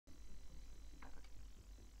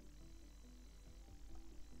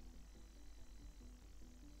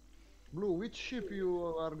which ship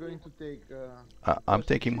you are going to take? I'm First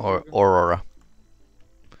taking ship more you're Aurora.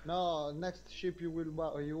 No, next ship you will buy,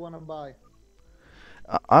 or you wanna buy.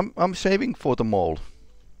 I'm saving for the mole.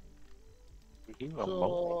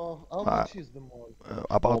 So how Uh, much is the mall?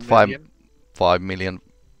 about 4 million? 5 million,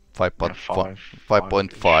 Yeah, 5.5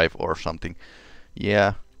 5-ish. or something.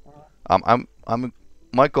 Yeah. Uh, I'm.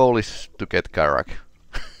 My goal is to get Carrack.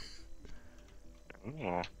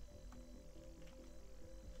 Oh.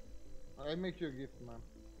 I make you a gift, man.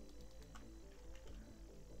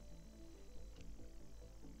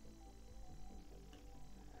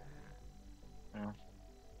 Yeah. Is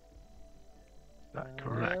that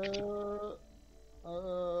correct?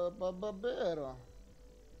 Vero.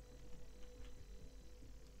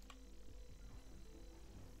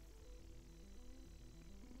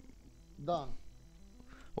 Done.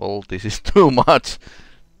 Well, this is too much.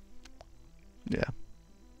 Yeah.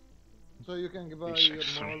 So you can buy your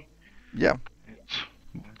mall. Yeah.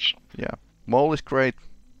 It's Yeah. Mole is great.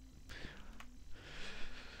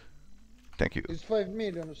 Thank you. It's 5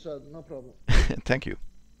 million, you said, no problem. Thank you.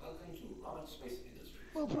 Welcome to Roberts Space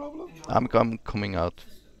Industries. No problem. Enjoy I'm your coming out.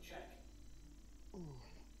 system check. You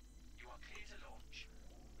are clear to launch.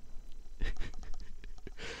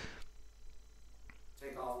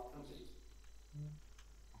 Takeoff complete.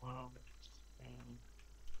 well,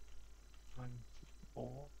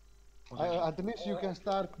 At least you can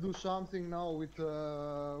start do something now with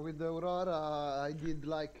the Aurora. I did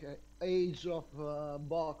like age of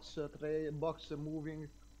box tray box moving.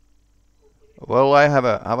 Well, I have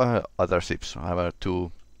other ships. I have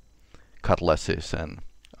two cutlasses, and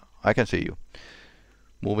I can see you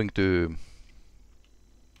moving to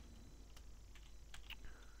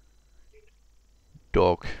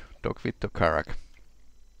dog with the Carrack.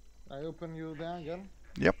 I open you the hangar.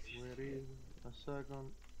 Yep. Where is a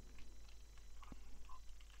second?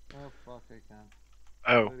 Oh fuck! I can't.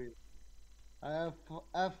 Oh, Where is- I have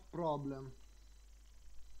F problem.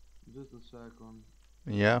 Just a second.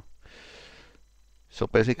 Yeah. So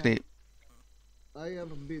basically, I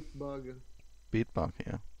have a bit bug. Beatbug.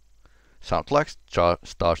 Yeah. Sounds like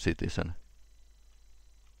Star Citizen.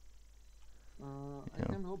 I Yeah.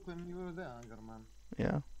 can open you the hangar, man.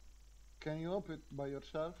 Yeah. Can you open it by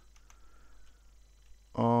yourself?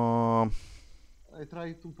 Um. I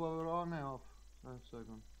try to power on and off. A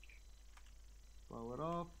second. Power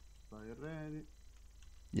off. Fire ready.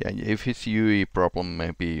 Yeah. If it's UE problem,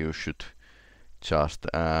 maybe you should just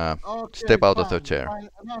Okay, step out of the fine, chair. fine.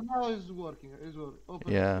 No, now it's working. It's working.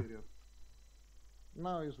 Open Yeah. exterior.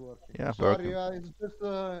 Now it's working. Yeah. Sorry, Working. it's just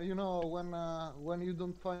you know when you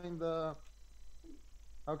don't find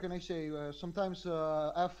how can I say sometimes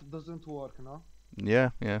F doesn't work, no? Yeah.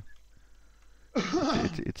 Yeah.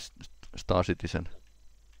 It's Star Citizen.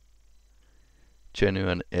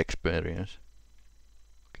 Genuine experience.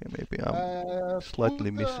 Okay. Maybe I'm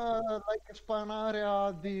slightly Put like a spawn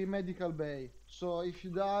area the medical bay. So if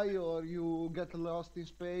you die or you get lost in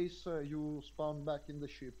space, you spawn back in the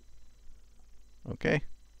ship. Okay.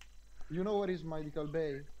 You know where is medical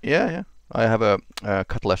bay? Yeah. Yeah. I have a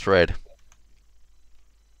cutlass red.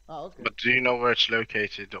 Ah, okay. but do you know where it's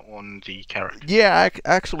located on the Carrack? Yeah.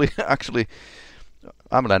 Actually,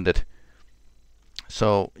 I'm landed.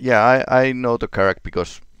 So yeah, I know the Carrack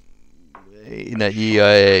because in a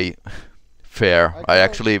EIA fair, I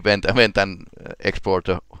actually went and explored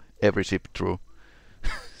every ship through.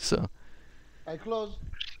 So I close.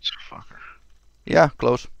 It's a fucker. yeah,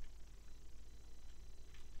 close.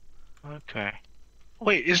 Okay.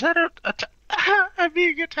 Wait, is that I'm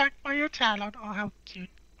being attacked by a Talon? Oh, how cute.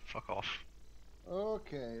 Fuck off.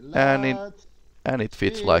 Okay, And it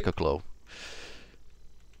fits see. like a glove.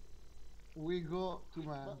 We go to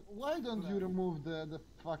man. Why don't you remove the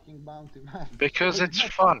fucking bounty, man? Because So it's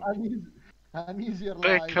get fun. An easier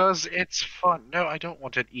life. Because it's fun. No, I don't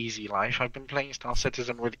want an easy life. I've been playing Star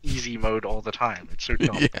Citizen with easy mode all the time. It's so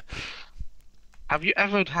dumb. Yeah. Have you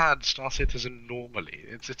ever had Star Citizen normally?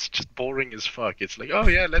 It's just boring as fuck. It's like, oh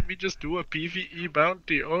yeah, let me just do a PvE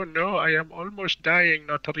bounty. Oh no, I am almost dying.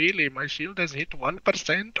 Not really. My shield has hit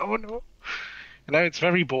 1%. Oh no. You know, it's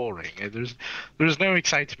very boring. There's no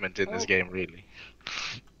excitement in this game really.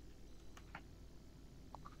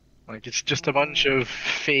 Like it's just a bunch of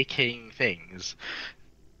faking things.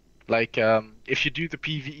 Like if you do the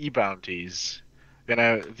PvE bounties, you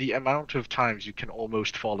know, the amount of times you can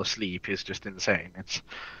almost fall asleep is just insane. It's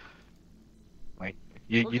like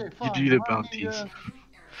you do the bounties.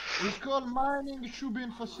 It's called mining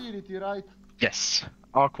Shubin facility, right? Yes,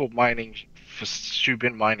 Arcor mining,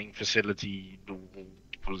 Subin mining facility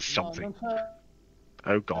was something. No,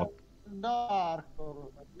 Oh god. Darker,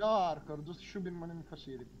 just should be mining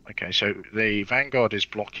facility. Okay, so the Vanguard is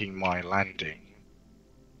blocking my landing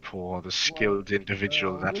for the skilled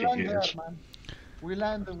individual that We it land there, is. man. We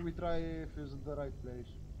land and we try if it's the right place.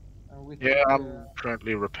 And we Yeah, take, I'm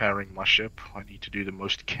currently repairing my ship. I need to do the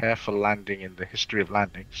most careful landing in the history of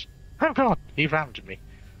landings. Oh god, he rammed me.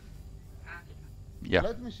 Yeah.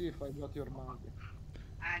 Let me see if I got your monkey.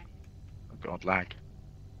 Oh god, lag.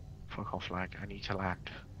 Fuck off, lag. I need to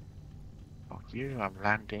land. Fuck you, I'm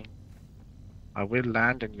landing. I will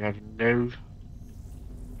land and you have no...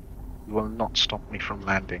 You will not stop me from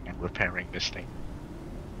landing and repairing this thing.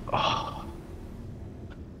 Oh.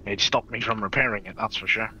 It stopped me from repairing it, that's for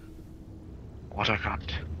sure. What a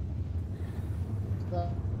cunt. Star,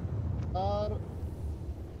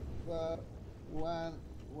 when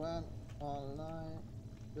online,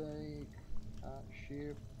 take a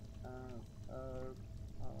ship and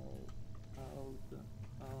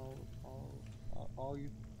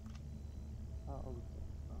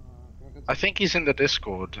I think he's in the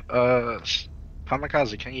Discord.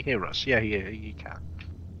 Kamikaze, can you hear us? Yeah, he can.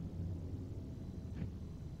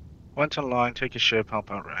 Went online, take a ship,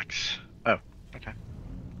 help out Rex. Oh, okay.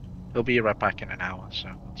 He'll be right back in an hour, so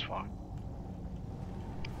that's fine.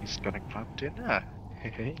 He's gonna grab dinner.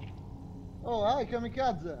 Hey. Oh, hi,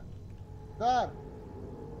 Kamikaze. Star.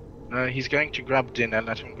 He's going to grab dinner.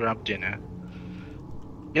 Let him grab dinner.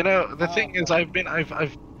 You know, the thing is, I've been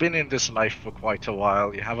in this life for quite a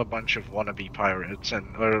while. You have a bunch of wannabe pirates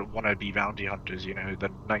or wannabe bounty hunters. You know, the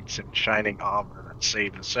knights in shining armor that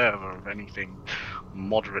save the server of anything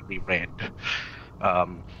moderately red.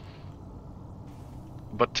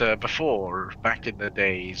 But before, back in the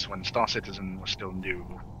days when Star Citizen was still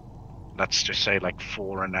new, let's just say like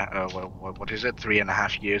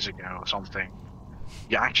 3.5 years ago or something,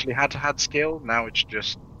 you actually had skill. Now it's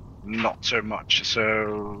just not so much.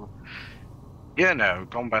 So, you know,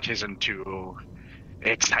 combat isn't too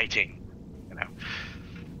exciting, you know.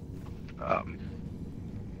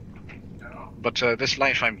 But this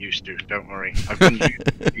life I'm used to, don't worry. I've been used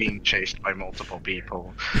to being chased by multiple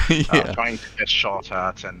people, Yeah. trying to get shot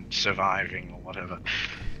at and surviving or whatever.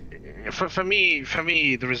 For me,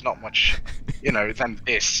 there is not much, you know, than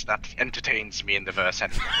this that entertains me in the verse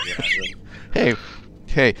anymore. You know?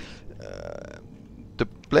 Hey, the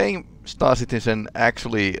playing Star Citizen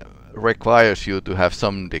actually requires you to have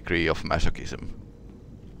some degree of masochism.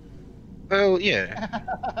 Well, yeah.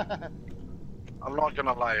 I'm not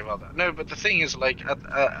gonna lie about that. No, but the thing is, like,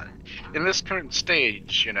 in this current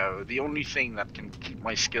stage, you know, the only thing that can keep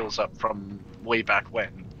my skills up from way back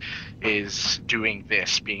when is doing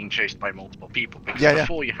this, being chased by multiple people. Because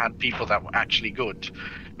before you had people that were actually good.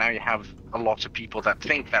 Now you have a lot of people that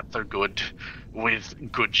think that they're good with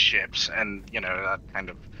good ships, and, you know, that kind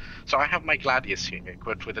of... So I have my Gladius here,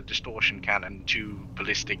 equipped with a distortion cannon, 2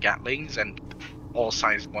 ballistic Gatlings, and all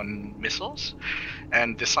size 1 missiles.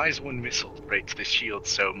 And the size 1 missile breaks the shield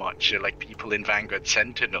so much, like people in Vanguard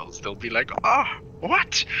Sentinels, they'll be like, oh,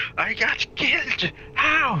 what? I got killed!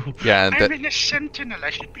 How? Yeah, and I'm in a Sentinel, I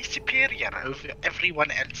should be superior over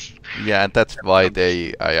everyone else. Yeah, and that's why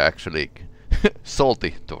they are actually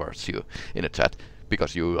salty towards you in a chat,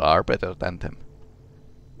 because you are better than them.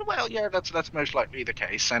 Well, yeah, that's most likely the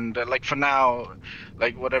case, and like for now,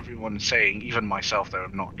 like what everyone's saying, even myself, though,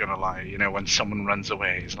 I'm not gonna lie, you know, when someone runs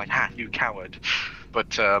away, it's like, ha, you coward.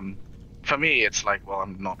 But for me, it's like, well,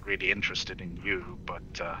 I'm not really interested in you,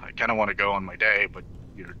 but I kind of want to go on my day, but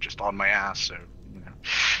you're just on my ass, so, you know,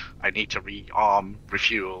 I need to rearm,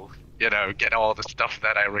 refuel, you know, get all the stuff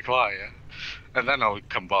that I require, and then I'll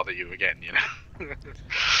come bother you again, you know.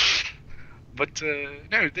 But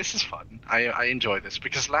no, this is fun. I enjoy this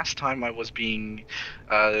because last time I was being,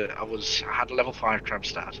 I had a level 5 crime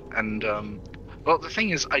stat, and well, the thing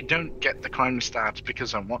is, I don't get the crime stat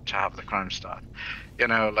because I want to have the crime stat. You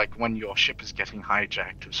know, like when your ship is getting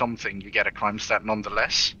hijacked or something, you get a crime stat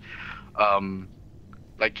nonetheless.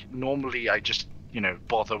 Like normally, I just, you know,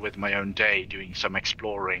 bother with my own day, doing some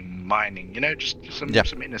exploring, mining, you know, just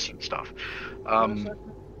some innocent stuff.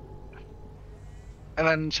 And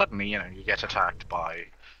then suddenly, you know, you get attacked by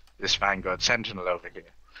this Vanguard Sentinel over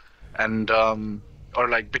here. And, or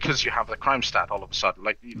like, because you have the crime stat all of a sudden,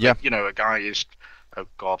 like you know, a guy is, oh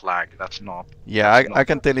god, lag, that's not... Yeah, I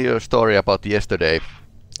can tell you a story about yesterday,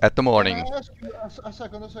 at the morning. Can I ask you a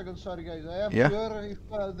second, sorry guys, I have Yeah? to hear if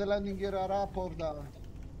the landing gear are up or down.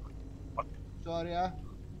 What? Sorry, yeah?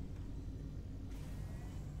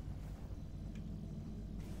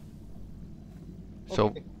 So,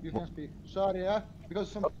 okay, you can speak. Sorry, yeah? Because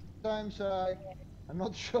sometimes I'm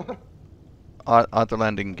not sure. are the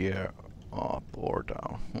landing gear up or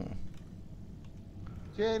down?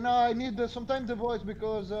 Okay, now I need sometimes the voice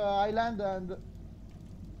because I land and...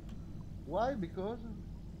 Why? Because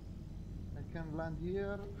I can land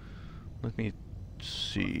here. Let me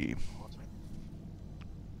see.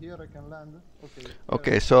 Here I can land. Okay. here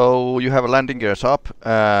Okay, I so you have landing gears up.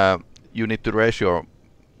 You need to raise your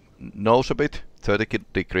nose a bit, 30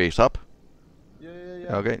 degrees up. can...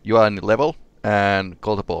 Yeah. Okay, you are in level and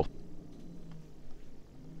call the ball.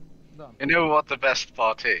 Done. You know what the best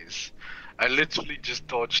part is? I literally just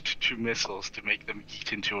dodged 2 missiles to make them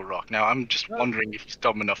eat into a rock. Now I'm just wondering if he's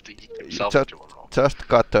dumb enough to eat himself Just, into a rock. just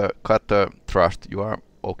cut the thrust. You are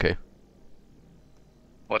okay.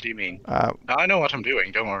 What do you mean? I know what I'm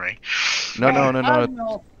doing, don't worry. No.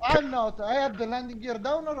 I'm not. I have the landing gear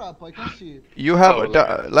down or up. I can see it. You have Oh,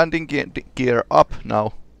 the landing gear up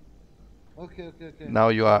now. Okay. Now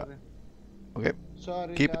you are okay.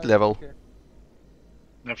 Sorry. Keep it guys. level. Okay.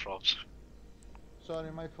 No problems.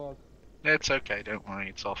 Sorry, my fault. It's okay, don't worry,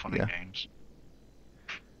 it's all fun and games.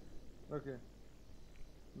 Okay.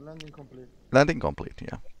 Landing complete. Landing complete.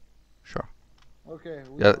 Yeah, sure. Okay.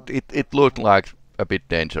 Yeah, it looked like a bit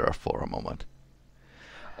dangerous for a moment.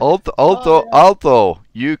 Although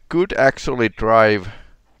you could actually drive.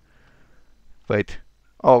 Wait.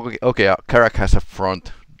 Oh, okay. Carrack has a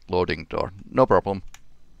front loading door. No problem.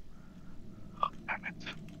 Oh, damn it.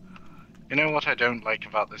 You know what I don't like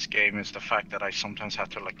about this game is the fact that I sometimes have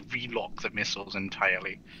to like relock the missiles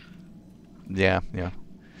entirely. Yeah.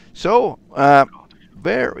 So,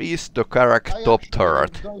 where is the Carrack top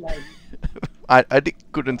turret? I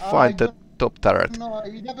couldn't find the top turret. No,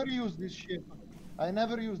 I never use this ship.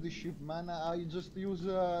 Man. I just use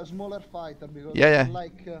a smaller fighter because I don't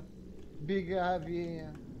like big,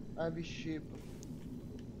 heavy ship.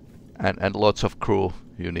 And lots of crew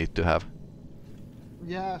you need to have.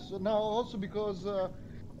 Yeah, so now also because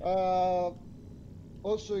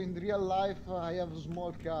also in real life I have a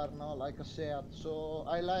small car now, like a Seat, so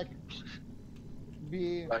I like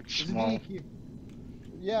be Like small. sneaky.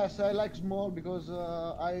 Yes, I like small because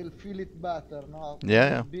I'll feel it better. No,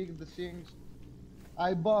 Yeah. Big the things,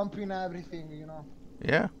 I bump in everything, you know.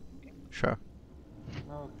 Yeah, sure.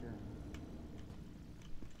 Okay.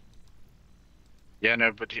 Yeah,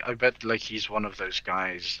 no, but I bet like he's one of those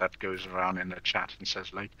guys that goes around in the chat and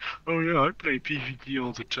says like, "Oh yeah, I play PvP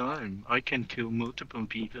all the time. I can kill multiple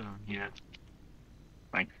people." Yeah.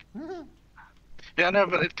 Like. Yeah, no,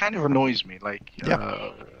 but it kind of annoys me. Like,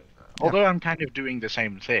 although I'm kind of doing the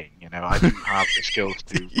same thing, you know, I do have the skills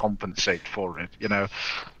to compensate for it, you know.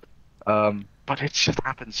 But it's just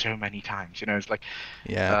happened so many times, you know. It's like,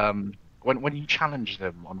 when you challenge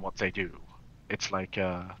them on what they do, it's like,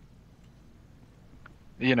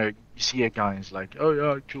 you know, you see a guy is like, "Oh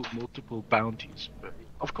yeah, I killed multiple bounties." But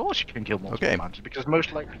of course you can kill multiple bounties because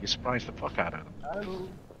most likely you surprise the fuck out of them. Hello.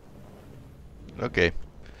 Okay.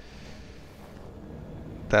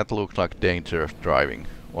 That looks like dangerous driving,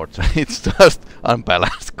 or it's just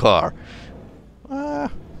unbalanced car.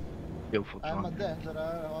 Skillful I'm a driving. dancer.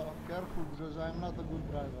 Careful because I'm not a good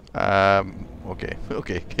driver.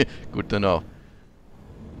 Okay. Good to know.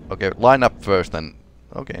 Okay, line up first and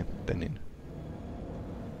okay, then in.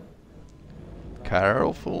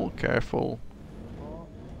 Careful.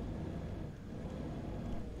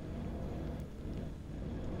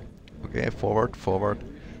 Okay, forward.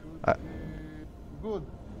 Good.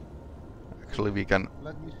 Actually, we can.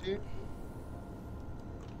 Let me see.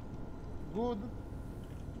 Good.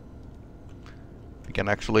 We can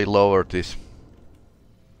actually lower this.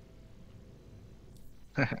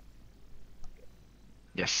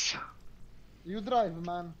 Yes. You drive,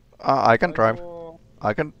 man. I can drive.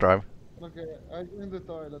 I can drive. Okay, I go in the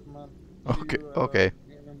toilet, man. Okay.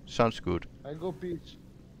 Sounds good. I go peach.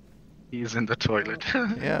 He's in the toilet.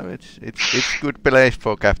 Yeah, it's good place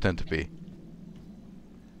for captain to be.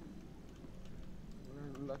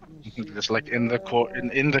 Just like in the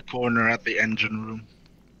corner at the engine room.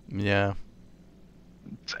 Yeah.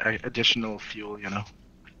 It's additional fuel, you know.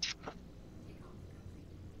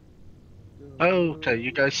 Oh, okay,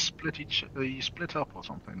 you guys you split up or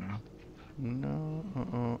something now?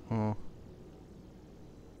 No.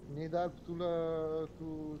 Need help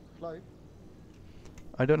to fly?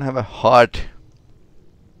 I don't have a hard,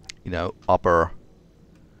 upper.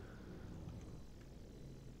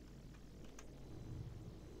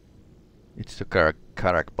 It's the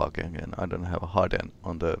Carrack bug again. I don't have a hard end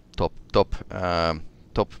on the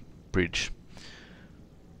top bridge.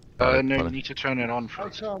 No, you need to turn it on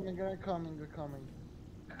first. I'm coming.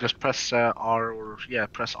 Just press R or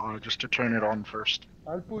press R just to turn it on first.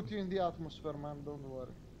 I'll put you in the atmosphere, man. Don't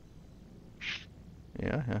worry.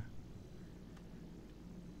 Yeah.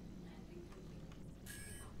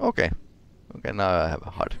 Okay. Okay, now I have a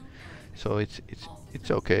HUD. So it's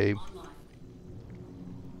okay.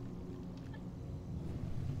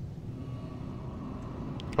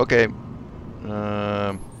 Okay.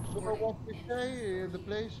 So what we say, the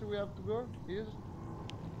place we have to go is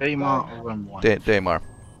Daymar like OM1. Daymar.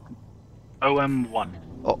 OM1.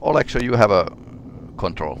 Olexo, you have a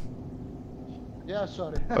control. yeah,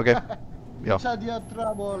 sorry. Okay. You Yeah. said you had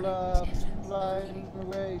trouble flying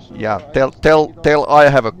away, so Yeah. I Tell just tell stayed on tell I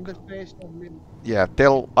have a in the space and limit. yeah.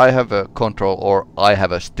 Tell I have a control or I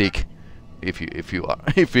have a stick. If you are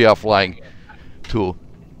if we are flying too.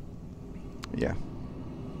 Yeah.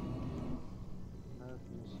 Let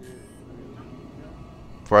me see. Yeah.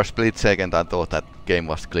 For a split second, I thought that game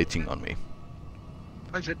was glitching on me.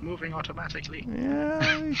 Why is it moving automatically?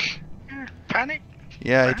 Yeah. Panic?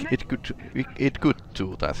 Yeah. Panic? It could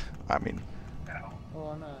do that. I mean,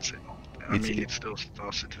 Oh no. I mean, it's still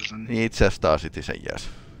Star Citizen. it's a Star Citizen. Yes.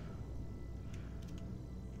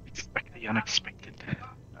 Expect the unexpected.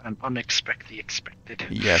 And unexpect the expected.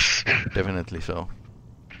 Yes. Definitely so.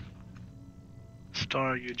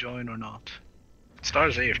 Star, you join or not?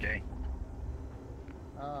 Star's AFK.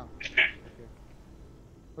 Ah. Okay.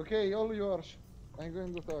 Okay, all yours. I'm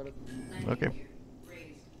going to the toilet. Okay.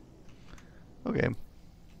 Okay.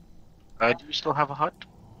 Do you still have a HUD?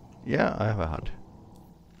 Yeah, I have a HUD.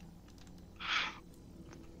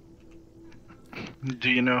 Do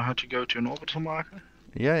you know how to go to an orbital marker?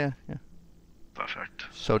 Yeah. Perfect.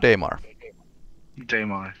 So Daymar.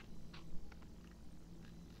 Daymar.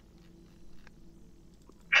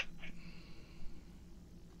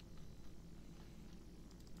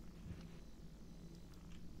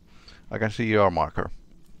 I can see your marker.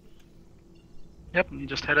 Yep, you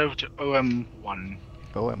just head over to OM1.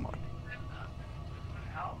 OMR.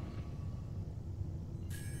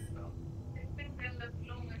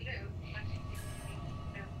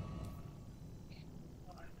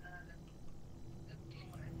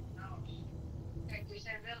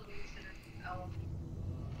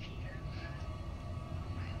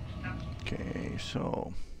 Okay,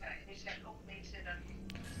 so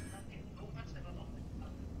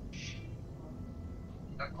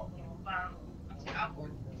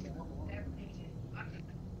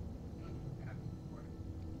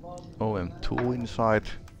OM2 inside.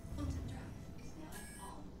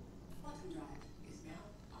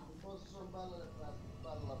 Posso sono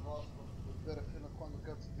bella vostra, bere fino a quando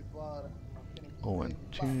cazzo ti pare. Ma che ne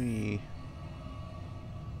OM3.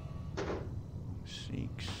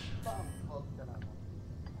 6. Porca no.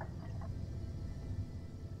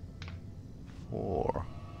 4.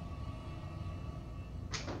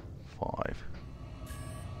 5.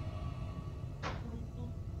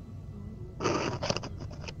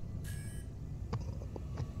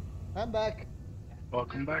 I'm back.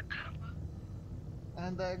 Welcome back.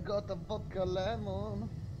 And I got a vodka lemon.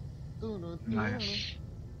 Nice.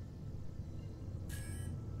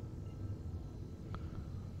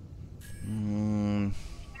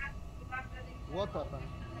 What happened?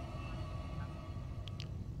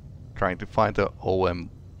 Trying to find the OM1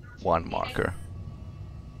 marker.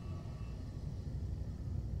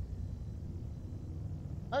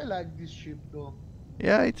 I like this ship though.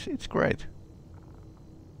 Yeah, it's great.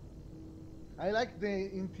 I like the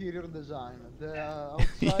interior design. The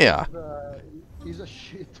outside Yeah. is a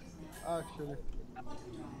shit, actually.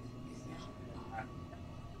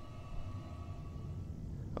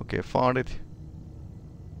 Okay, found it.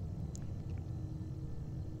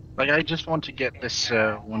 Like, I just want to get this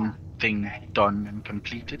one thing done and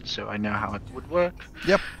completed, so I know how it would work.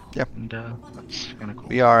 Yep. And that's kind of cool.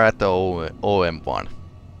 We are at the OM1.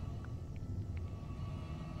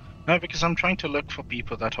 No, because I'm trying to look for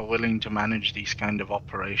people that are willing to manage these kind of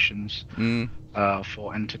operations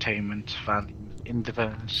for entertainment value in the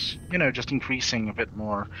verse. You know, just increasing a bit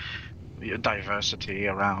more diversity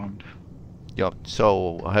around. Yeah.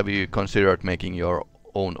 So, have you considered making your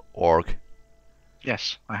own org?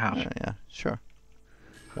 Yes, I have. Yeah, sure.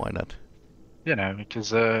 Why not? You know,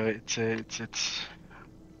 because it's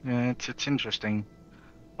interesting.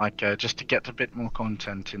 Like just to get a bit more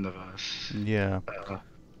content in the verse. Yeah.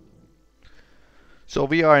 So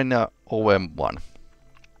we are in OM1.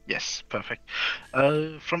 Yes, perfect.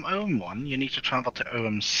 From OM1, you need to travel to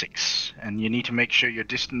OM6, and you need to make sure your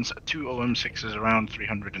distance to OM6 is around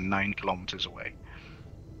 309 kilometers away.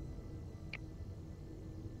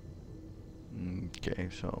 Okay,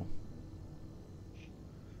 so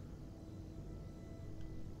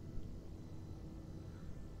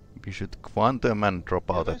we should quantum and drop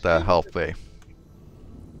out at the halfway.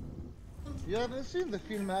 You haven't seen the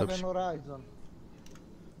film Event Horizon?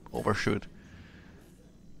 Overshoot.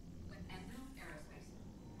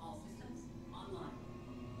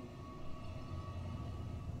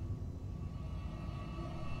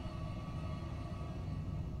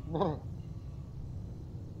 Oh,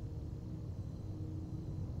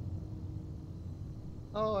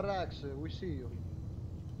 Rex, we see you.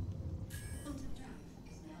 Quantum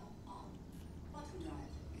drive is now on. Quantum drive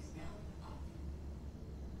is now on.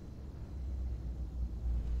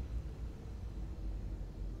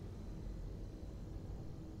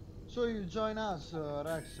 So you join us,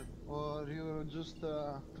 Rex, or you just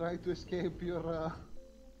try to escape your...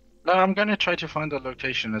 No, I'm going to try to find the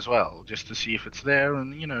location as well, just to see if it's there,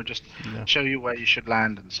 and just Yeah. show you where you should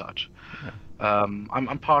land and such. Yeah.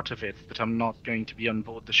 I'm part of it, but I'm not going to be on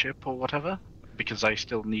board the ship or whatever, because I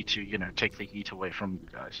still need to, take the heat away from you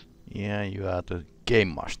guys. Yeah, you are the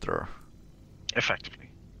game master.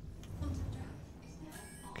 Effectively. Quantum drive is now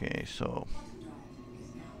on. Okay, so Quantum drive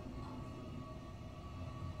is now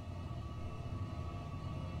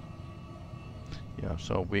on. yeah,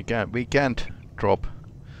 so we can't drop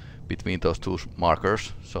between those two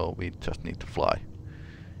markers, so we just need to fly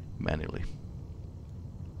manually.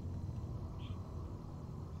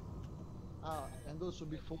 And also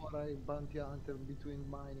before I bounty hunter between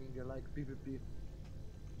mining, like PvP,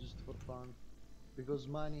 just for fun. Because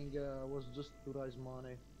mining was just to raise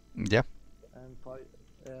money, Yeah. and fight,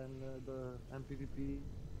 and PvP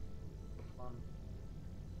for fun.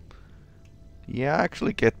 Yeah, I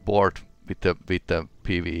actually get bored with the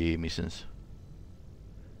PvE missions.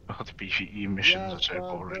 Oh, the PvE missions Yeah, are so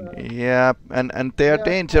boring. Yeah, and they are Yeah.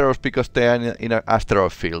 dangerous because they are in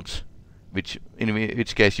asteroid fields, which in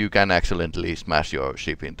which case you can accidentally smash your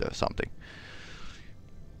ship into something.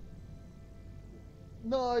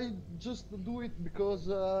 No, I just do it because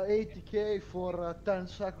 80k for a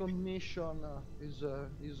 10-second mission is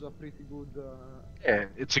a pretty good. Yeah,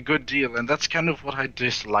 it's a good deal, and that's kind of what I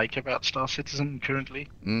dislike about Star Citizen currently.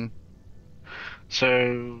 Mm.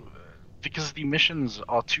 So, because the missions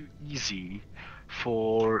are too easy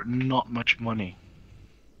for not much money.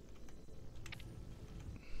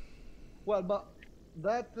 Well, but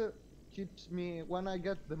that keeps me when I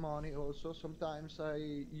get the money. Also, sometimes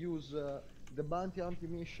I use the bounty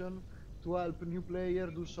hunting mission to help new player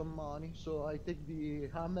do some money. So I take the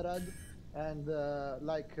hammerhead and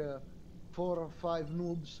 4 or 5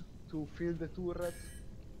 noobs to fill the turrets,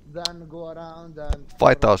 then go around and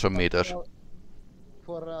 5,000 meters.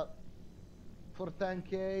 For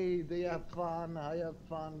 10k they have fun. I have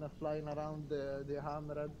fun flying around the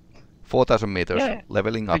hammerhead. 4,000 meters, Yeah,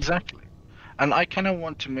 leveling up. Exactly. And I kind of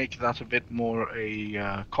want to make that a bit more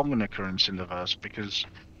a common occurrence in the verse because,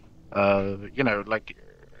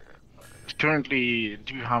 currently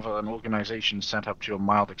do have an organization set up to a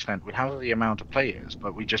mild extent. We have the amount of players,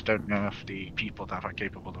 but we just don't know if the people that are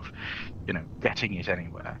capable of, getting it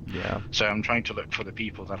anywhere. Yeah. So I'm trying to look for the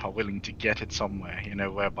people that are willing to get it somewhere,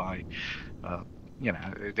 whereby,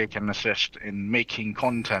 they can assist in making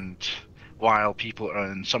content while people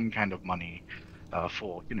earn some kind of money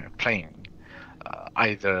for, playing.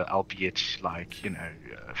 Either, albeit like,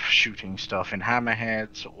 shooting stuff in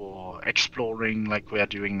hammerheads or exploring like we are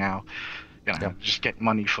doing now. Yeah. Just get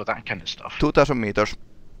money for that kind of stuff. 2,000 meters.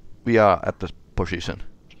 We are at the position.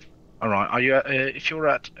 All right. Are you? If you're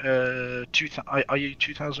at 2,000, are you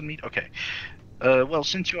 2,000 meters? Okay. Well,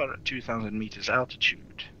 since you are at 2,000 meters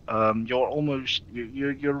altitude, you're almost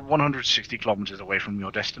you're 160 kilometers away from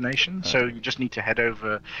your destination. So you just need to head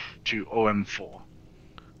over to OM4.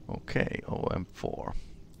 Okay, OM4.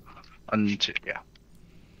 And yeah.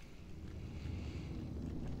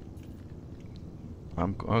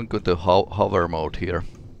 I'm going to hover mode here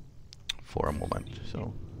for a moment.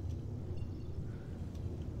 So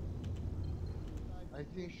I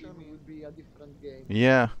think it will be a different game.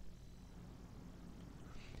 yeah,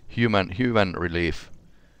 human relief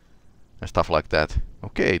and stuff like that.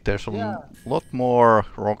 Okay, there's a lot more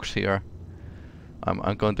rocks here.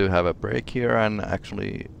 I'm going to have a break here and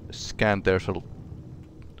actually scan. There's a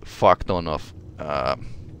fuck ton of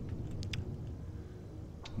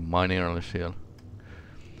minerals here,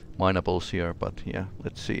 minables here, but yeah,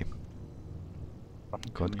 let's see.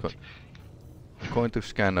 Going to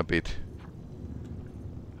scan a bit.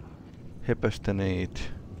 Hepastenate.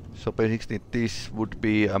 So basically this would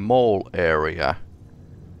be a mole area.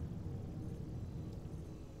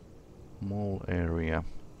 Mole area.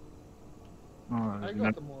 I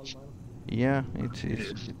got them all, man. Yeah, it's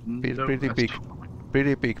No, pretty that's big, fine.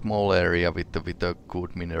 pretty big mole area with the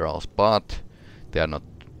good minerals, but they are not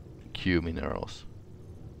Q minerals.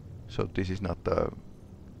 So this is not the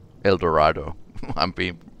Eldorado I'm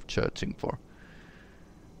been searching for.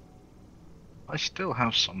 I still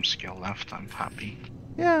have some skill left. I'm happy.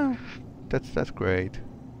 Yeah, that's great.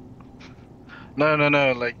 No.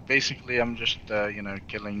 Like basically, I'm just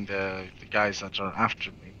killing the guys that are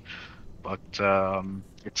after me. but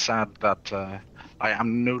it's sad that I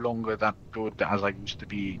am no longer that good as I used to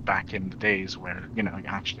be back in the days where you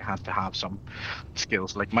actually had to have some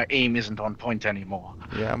skills. Like my aim isn't on point anymore.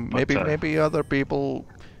 Yeah, But maybe other people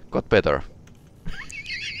got better.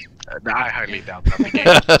 I highly doubt that. The game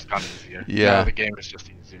has just gone easier. Yeah. No, the game is just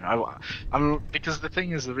easier. Because the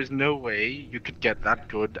thing is, there is no way you could get that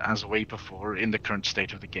good as way before in the current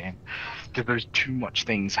state of the game. Because there's too much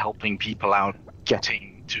things helping people out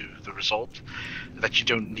getting to the result that you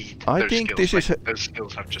don't need I those think skills. this is Those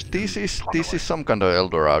skills have just this been is gone this away. is some kind of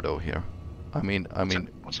Eldorado here. I mean,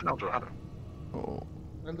 What's an Eldorado? oh,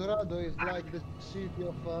 Eldorado is like the city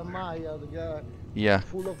of Maya, the guy yeah,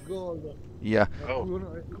 full of gold. yeah, Oh,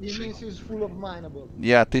 It means it's full of mineable.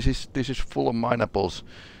 yeah. This is full of minables.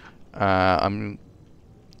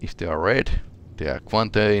 If they are red, they are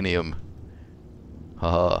quantanium.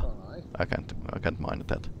 Haha. Oh, nice. I can't mine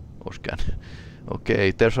that. Or scan. Okay,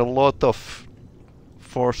 there's a lot of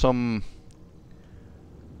for some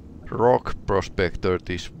rock prospector.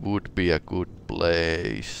 This would be a good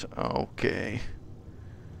place. Okay.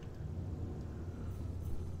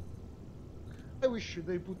 I wish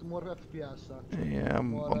they put more FPS actually. Yeah.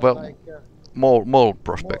 More, Well, like, mole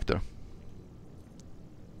prospector.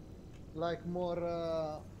 like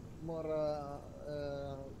more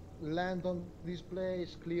land on this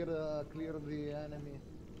place, clear the enemy.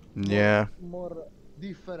 Yeah. More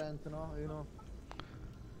different, no? You know.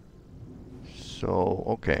 So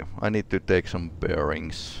okay, I need to take some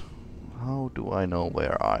bearings. How do I know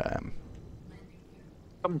where I am?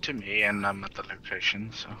 come to me and I'm at the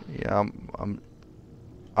location. So Yeah,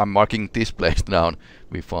 I'm marking this place down.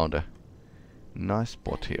 We found a nice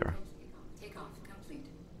spot here. Takeoff complete.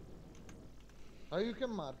 How you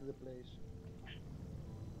can mark the place?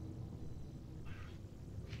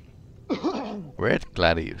 Red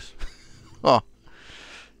Gladius. Oh,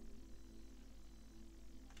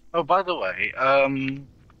 Oh, by the way,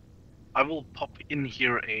 I will pop in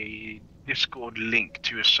here a Discord link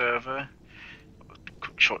to a server.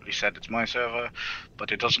 Shortly said it's my server,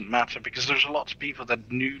 but it doesn't matter because there's a lot of people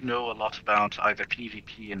that know a lot about either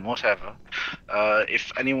PvP and whatever.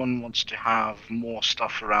 If anyone wants to have more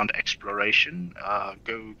stuff around exploration,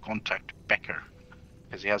 go contact Becker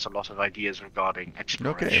because he has a lot of ideas regarding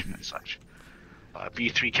exploration and such.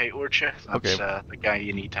 B3K Ursa, that's the guy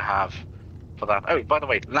you need to have for that. Oh, by the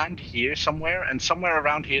way, land here somewhere, and somewhere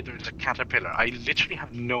around here there's a caterpillar. I literally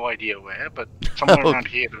have no idea where, but somewhere around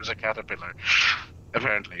here there's a caterpillar,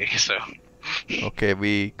 apparently. So. okay,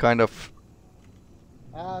 we kind of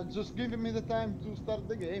Just give me the time to start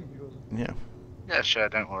the game because. yeah. Yeah, sure.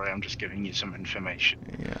 Don't worry. I'm just giving you some information.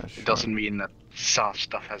 Yeah, sure. It doesn't mean that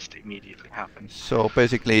stuff has to immediately happen. So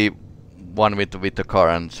basically, one with the car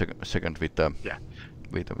and second with the Yeah.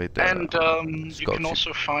 with the And you scout can ship.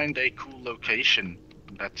 also find a cool location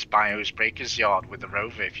that's Bio's Breaker's Yard with the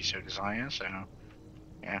rover if you so desire. So,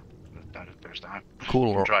 yeah, there's that. Cool.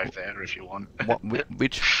 You can drive there if you want.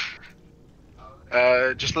 Which?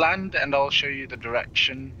 Just land and I'll show you the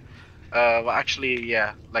direction. Well, actually,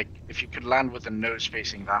 yeah, like if you could land with the nose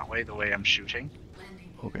facing that way, the way I'm shooting.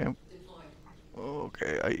 Landing Okay. deployed.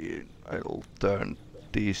 Okay, I'll turn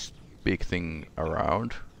this big thing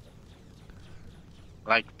around.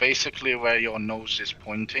 Like basically where your nose is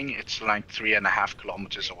pointing, it's like 3.5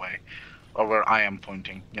 kilometers away, or where I am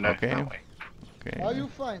pointing. You know, Okay. that way. Okay. How you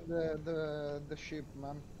find the ship,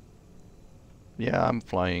 man? Yeah, I'm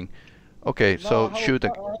flying. Okay, No, so how-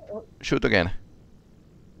 shoot again.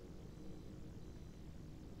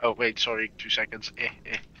 Oh wait, sorry, 2 seconds.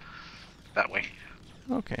 That way.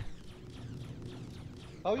 Okay.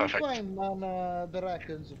 How you Perfect. find man the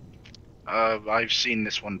Rackens? I've seen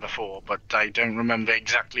this one before, but I don't remember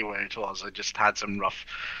exactly where it was. I just had some rough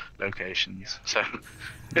locations. So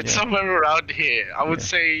it's Yeah. somewhere around here. I would Yeah.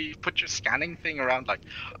 say put your scanning thing around like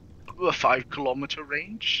a 5 kilometer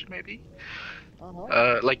range, maybe.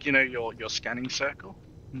 Like you know your scanning circle.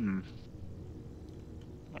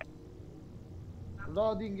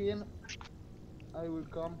 Loading in. I will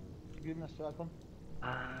come. Give me a second.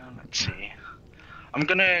 Let's see. I'm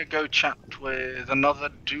gonna go chat with another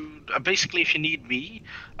dude. Basically, if you need me,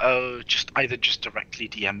 just directly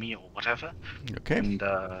DM me or whatever. Okay. And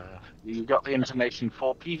you got the information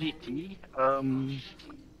for PvP.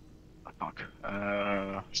 Fuck.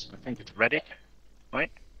 I think it's Reddick.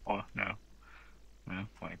 Wait. Or no. No.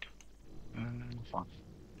 Wait. Fuck.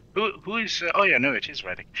 Who is? Oh yeah, no, it is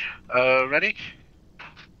Reddick. Reddick.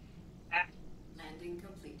 Landing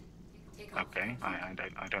complete. Takeoff Okay,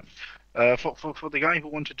 complete. I don't. For the guy who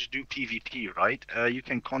wanted to do PvP, right? You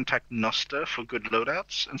can contact Nuster for good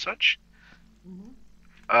loadouts and such. Mhm.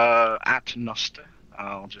 At Nuster,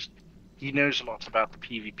 I'll just he knows a lot about the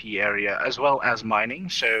PvP area as well as mining.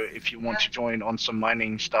 So if you want to join on some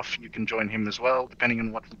mining stuff, you can join him as well, depending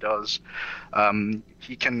on what he does.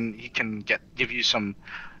 He can give you some,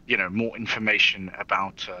 more information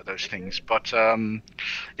about those things. But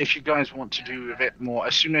if you guys want to do a bit more,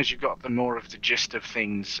 as soon as you got the more of the gist of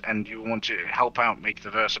things and you want to help out make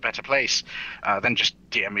the verse a better place, then just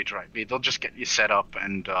DM me directly. They'll just get you set up,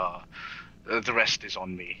 and the rest is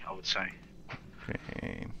on me, I would say.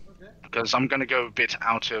 Okay. Because I'm going to go a bit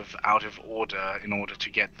out of order in order to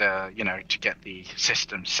get the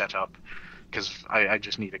system set up. Because I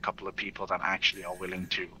just need a couple of people that actually are willing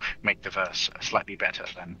to make the verse slightly better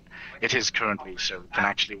than it is currently, so it can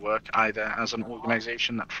actually work either as an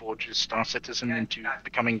organization that forges Star Citizen into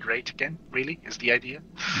becoming great again, really, is the idea.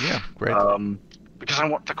 Yeah, great. Because I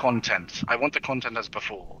want the content. I want the content as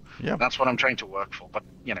before. Yeah. That's what I'm trying to work for, but,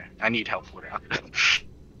 I need help with that.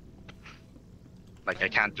 Like, I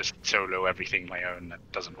can't just solo everything my own. That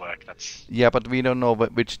doesn't work. That's... Yeah, but we don't know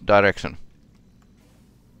which direction.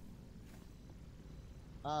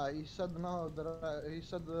 He said no. He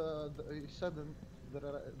said the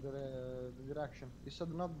direction. He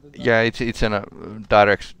said not the. Yeah, it's in a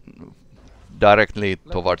directly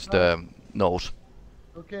towards the nose.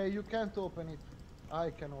 Okay, you can't open it.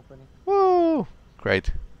 I can open it. Woo!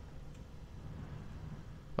 Great.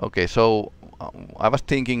 Okay, so I was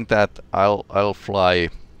thinking that I'll fly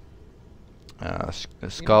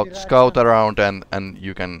scout around, and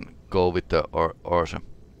you can go with the Ursa.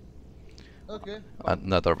 Okay.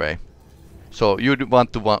 Another way. So you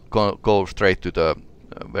want to go straight to the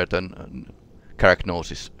where the Carrack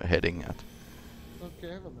nose is heading at.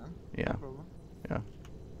 Okay, well then. Yeah. No problem. Yeah.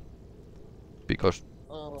 Because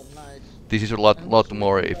Oh, nice. this is a lot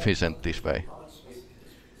more efficient this way.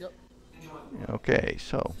 Yep. Okay,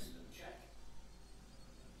 so.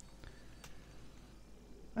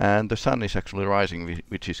 And the sun is actually rising,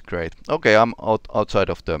 which is great. Okay, I'm outside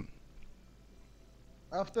of the.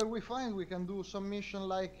 After we find, we can do some mission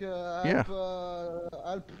like Yeah.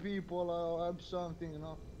 help people or help something,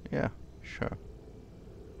 Yeah, sure.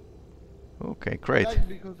 Okay, great. Like,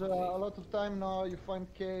 because a lot of time now you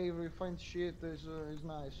find cave, you find shit is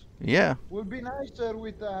nice. Yeah. Will be nicer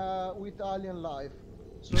with alien life.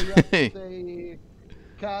 So you have to stay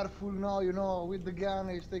careful now, with the gun.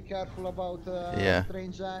 You stay careful about Yeah.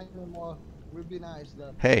 strange animal. Will be nice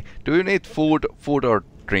that. Hey, do you need food or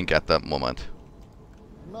drink at the moment?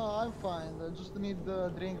 No, I'm fine. I just need the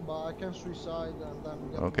drink, but I can suicide and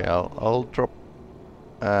then get Okay, back. I'll drop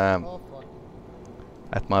Oh fuck.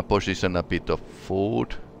 at my position a bit of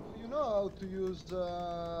food. You know how to use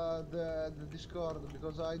the Discord,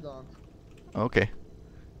 because I don't. Okay.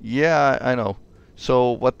 Yeah, I know.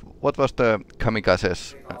 So what was the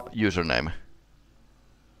kamikaze's username?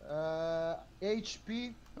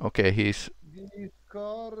 HP Okay, he's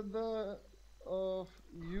Discord of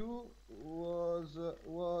you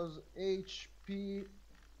was HP.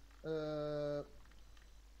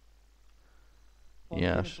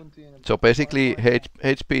 yes. Continue. So basically,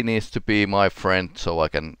 HP needs to be my friend, so I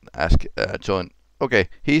can ask join. Okay,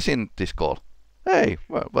 he's in this call. Hey,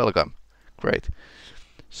 welcome. Great.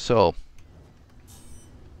 So,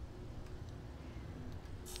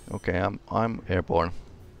 okay, I'm airborne.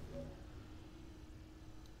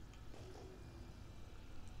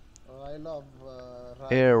 I love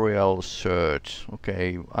Aerial search.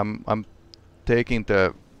 Okay, I'm taking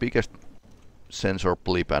the biggest sensor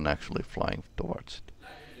blip and actually flying towards it.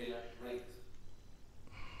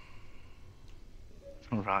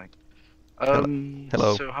 All right.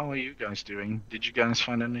 Hello. So how are you guys doing? Did you guys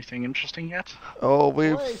find anything interesting yet? Oh,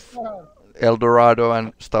 we've Wait, sir. Eldorado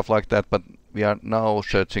and stuff like that, but we are now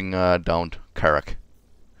searching down Carrack.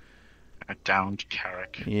 Downed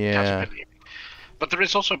Carrack. Yeah. Catepillar. But there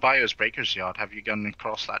is also Bio's Breaker's Yard. Have you gone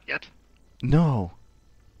across that yet? No.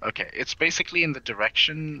 Okay, it's basically in the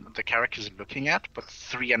direction the Carrack is looking at, but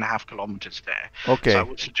 3.5 kilometers there. Okay. So I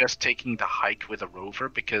would suggest taking the hike with a rover,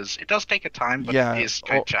 because it does take a time, but Yeah. it is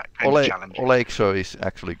kind of challenging. Oleixo is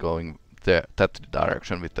actually going that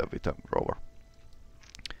direction with the rover.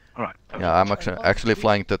 All right. Yeah, I'm actually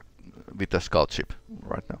flying with the scout ship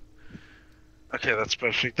right now. Okay, that's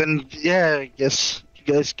perfect. Then, yeah, I guess you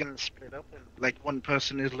guys can split up. And, like, one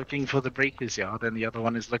person is looking for the Breaker's Yard, and the other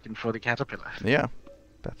one is looking for the Catepillar. Yeah,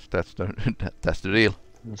 that's the that's the deal.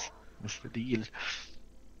 That's the deal.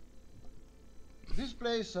 This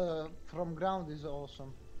place from ground is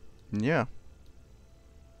awesome. Yeah.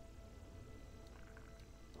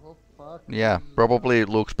 Oh fuck. Yeah, probably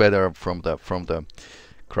looks better from the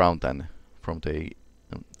ground than from the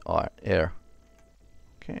air.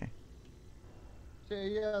 Okay. Okay,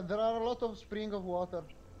 yeah, there are a lot of spring of water.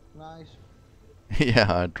 Nice.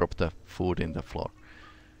 Yeah, I dropped the food in the floor.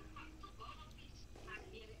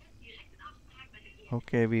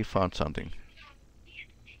 Okay, we found something.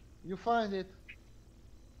 You find it.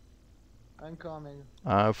 I'm coming.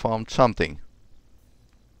 I found something.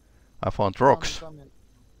 I found Coming, rocks. coming.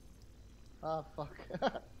 Ah, fuck.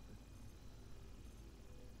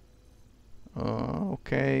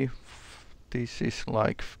 Okay, this is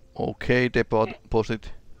like okay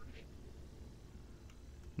deposit.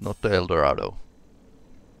 Not the Eldorado.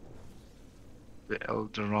 The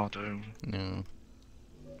Eldorado. No.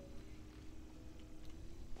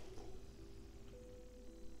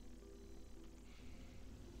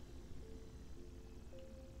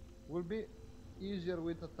 Will be easier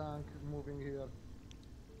with a tank moving here.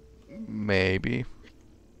 Maybe.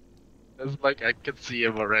 It's like I could see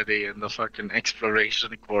him already in the fucking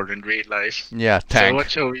exploration quad in real life. Yeah, So tank.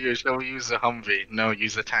 what shall we use? Shall we use a Humvee? No,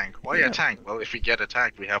 use a tank. Why Yeah. a tank? Well, if we get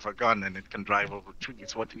attacked, we have a gun and it can drive over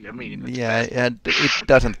trees. What do you mean? It's Yeah, fast. and it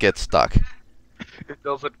doesn't get stuck. It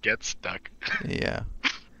doesn't get stuck. Yeah.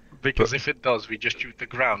 Because if it does, we just shoot the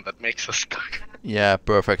ground. That makes us stuck. Yeah,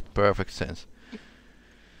 perfect sense.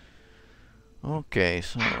 Okay,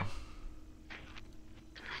 so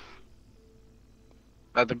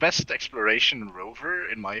The best exploration rover,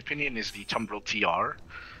 in my opinion, is the Tumbril TR,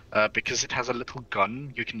 because it has a little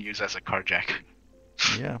gun you can use as a carjack.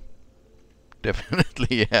 yeah.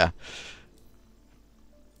 Definitely, yeah.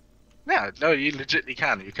 Yeah, no, you legitimately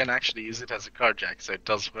can. You can actually use it as a carjack, so it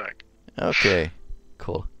does work. Okay.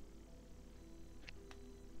 Cool.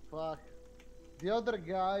 Fuck. The other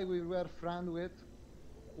guy we were friend with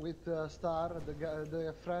Star,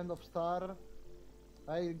 the friend of Star,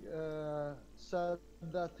 I said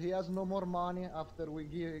that he has no more money after we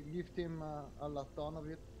gift him a lot of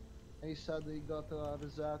it. He said he got a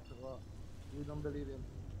reset, but we don't believe him.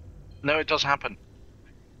 No, it does happen.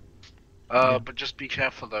 Yeah. But just be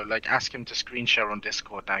careful though. Like, ask him to screen share on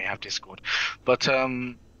Discord. Now you have Discord. But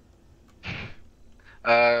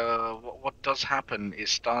what does happen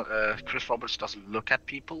is Chris Roberts doesn't look at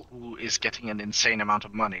people who is getting an insane amount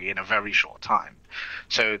of money in a very short time.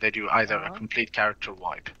 So they do either a complete character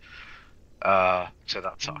wipe. So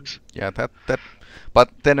that sucks. Yeah, that. But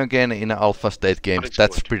then again, in alpha state games, it's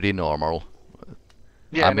that's good. pretty normal.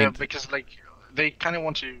 Yeah, I no, mean, because like they kind of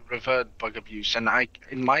want to revert bug abuse, and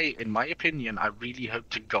in my opinion, I really hope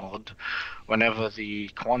to God, whenever the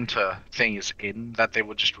Quanta thing is in, that they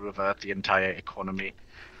would just revert the entire economy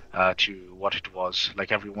to what it was.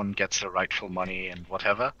 Like everyone gets their rightful money and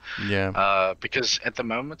whatever. yeah, Because at the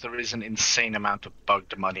moment there is an insane amount of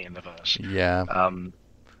bugged money in the verse. yeah,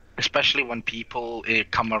 Especially when people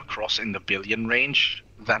come across in the billion range,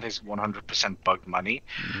 that is 100% bugged money.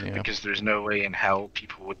 yeah. Because there's no way in hell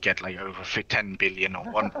people would get like over 10 billion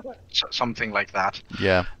or something like that.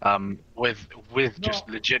 Yeah, With just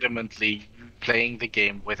legitimately playing the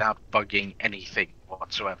game without bugging anything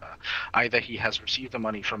whatsoever. Either he has received the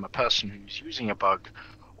money from a person who's using a bug,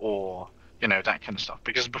 or that kind of stuff.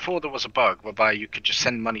 Because before there was a bug whereby you could just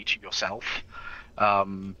send money to yourself,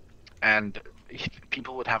 and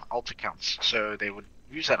people would have alt accounts, so they would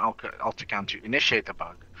use that alt account to initiate the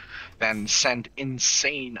bug, then send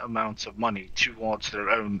insane amounts of money towards their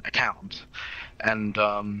own account, and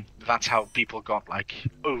that's how people got like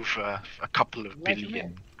over a couple of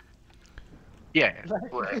billion. Yeah,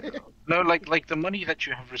 no, like the money that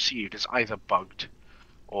you have received is either bugged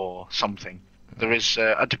or something. There is,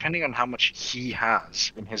 depending on how much he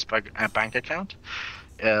has in his bank account,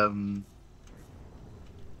 it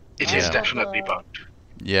is definitely bugged.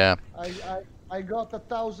 yeah, I got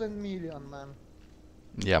 1,000 million, man.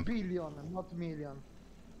 yeah. Billion, not million.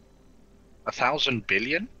 1,000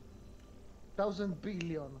 billion? 1,000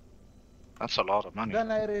 billion. That's a lot of money. Then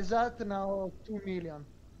I reset now 2 million.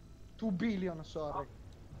 2 billion, sorry.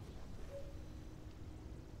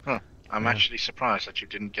 Huh. I'm actually surprised that you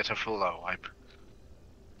didn't get a full wipe.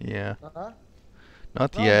 Yeah. Huh?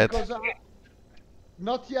 Not No, yet. because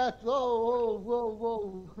not yet.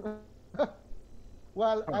 Whoa.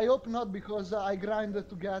 Well, I hope not, because I grind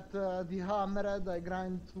to get the hammerhead. I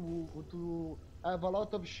grind to have a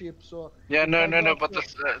lot of ships. So yeah, if no. I got But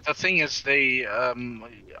the thing is, they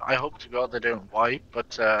I hope to God they don't wipe.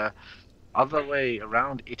 But other way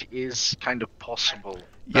around, it is kind of possible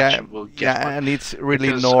that you will get one. And it's really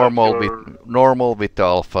because normal with the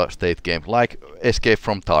alpha state game, like Escape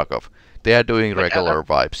from Tarkov. They are doing regular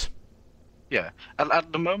vibes. Yeah,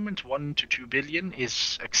 at the moment, 1 to 2 billion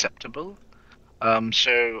is acceptable.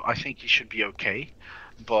 So I think you should be okay.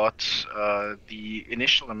 but the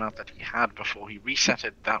initial amount that he had before he reset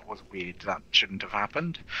it, that was weird. That shouldn't have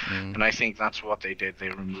happened. And I think that's what they did. They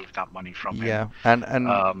removed that money from Yeah, him.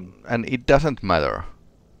 and it doesn't matter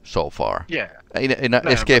so far. Yeah. In No,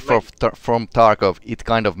 Escape but like, from Tarkov, it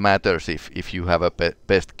kind of matters if you have a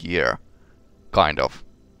best gear, kind of.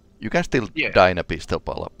 You can still yeah. die in a pistol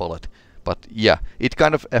bullet, but yeah, it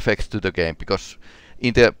kind of affects to the game because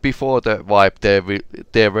before the wipe there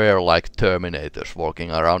were like Terminators walking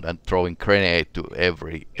around and throwing grenade to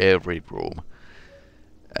every room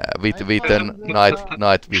with I with found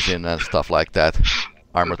night vision and stuff like that,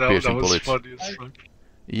 armored that piercing was bullets. funny as I, fuck.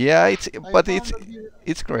 Yeah, I but found the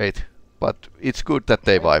it's great, but it's good that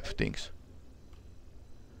they wipe things.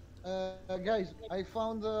 guys, I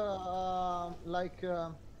found like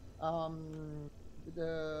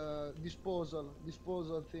the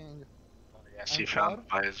disposal thing Yes, he and found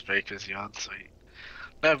car. by his baker's yard, so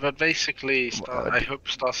no, but basically, I D- hope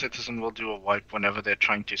Star Citizen will do a wipe whenever they're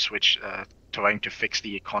trying to switch, trying to fix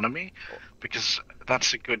the economy, because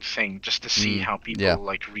that's a good thing, just to see how people yeah,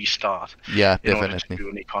 like restart yeah, in order to definitely, do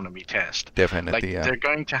an economy test. Like definitely, yeah. they're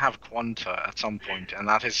going to have Quanta at some point, and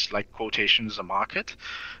that is like quotations a market,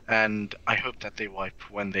 and I hope that they wipe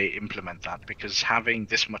when they implement that, because having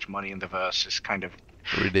this much money in the verse is kind of,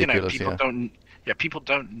 Ridiculous, people yeah. don't. Yeah, people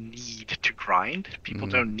don't need to grind. People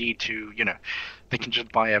don't need to, they can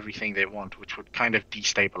just buy everything they want, which would kind of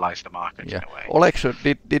destabilize the market Yeah. in a way. Olexo,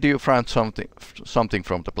 did you find something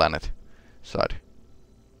from the planet side?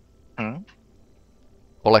 Hmm?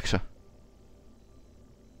 Olexo,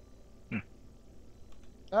 Hmm.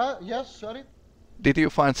 Yes, sorry. did you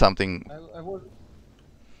find something?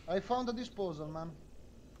 I found a disposal, man.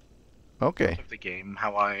 Okay. Of the game,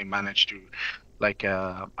 how I managed to, like,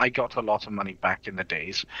 I got a lot of money back in the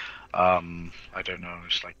days. I don't know,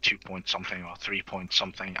 it's like 2 point something or 3 point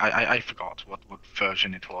something. I forgot what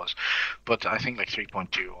version it was, but I think like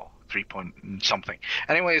 3.2 or 3 point something.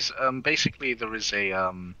 Anyways, basically there is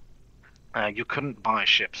you couldn't buy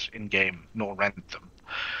ships in game nor rent them.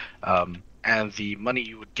 And the money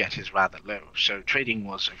you would get is rather low. So trading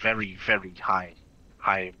was a very, very high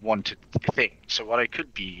wanted thing. So what I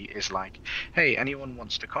could be is like, hey, anyone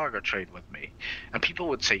wants to cargo trade with me? And people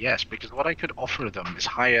would say yes, because what I could offer them is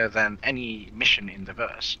higher than any mission in the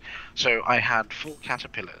verse. So I had full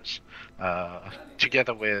Catepillars,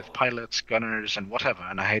 together with pilots, gunners, and whatever,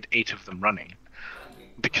 and I had 8 of them running.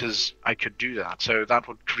 Because I could do that, so that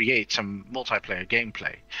would create some multiplayer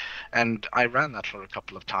gameplay, and I ran that for a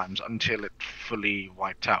couple of times until it fully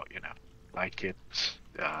wiped out. Like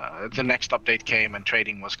the next update came and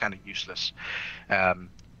trading was kind of useless. That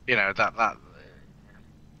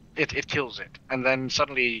it kills it, and then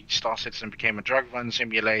suddenly Star Citizen became a drug run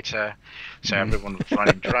simulator, so everyone was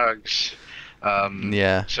running drugs.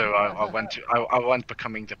 Yeah. So I went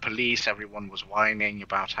becoming the police. Everyone was whining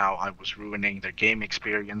about how I was ruining their game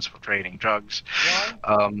experience for trading drugs.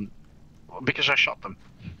 Why? Because I shot them.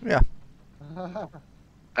 Yeah.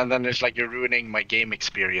 And then it's like, you're ruining my game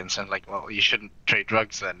experience, and like, well, you shouldn't trade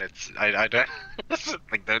drugs then. I don't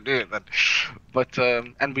like, don't do it then. But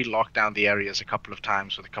and we locked down the areas a couple of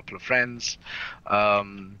times with a couple of friends. But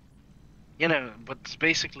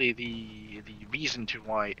basically the reason to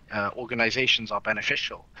why organizations are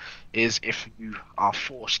beneficial is if you are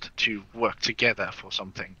forced to work together for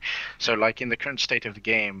something. So like in the current state of the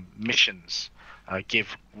game, missions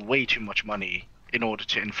give way too much money in order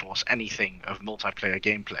to enforce anything of multiplayer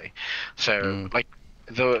gameplay. So like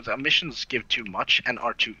the missions give too much and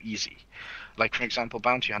are too easy. Like, for example,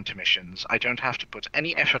 bounty hunter missions, I don't have to put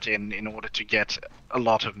any effort in order to get a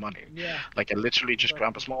lot of money. Yeah. Like, I literally just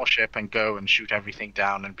grab a small ship and go and shoot everything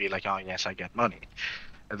down and be like, oh yes, I get money.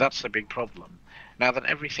 That's the big problem. Now that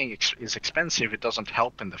everything is expensive, it doesn't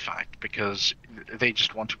help in the fact, because they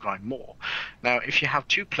just want to grind more. Now, if you have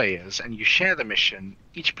 2 players and you share the mission,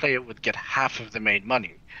 each player would get half of the made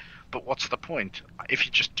money. But what's the point? If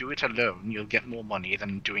you just do it alone, you'll get more money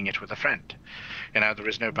than doing it with a friend. There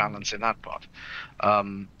is no balance in that part.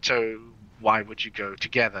 So why would you go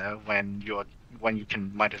together when you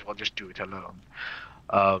can might as well just do it alone?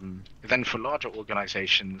 Then for larger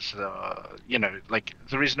organizations, like,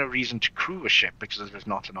 there is no reason to crew a ship because there's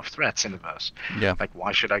not enough threats in the verse. Yeah. Like,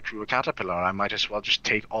 why should I crew a Catepillar? I might as well just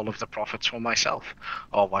take all of the profits for myself.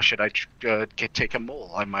 Or why should I take a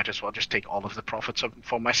mole? I might as well just take all of the profits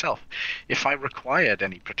for myself. If I required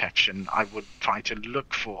any protection, I would try to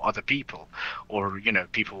look for other people. Or,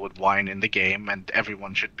 people would whine in the game and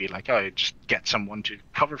everyone should be like, oh, just get someone to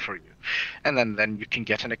cover for you. and then you can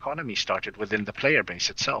get an economy started within the player base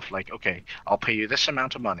itself. Like, okay, I'll pay you this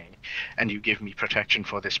amount of money, and you give me protection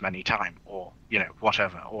for this many time, or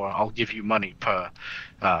whatever, or I'll give you money per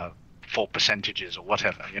for percentages or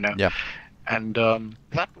whatever, Yeah. And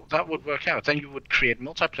that would work out. Then you would create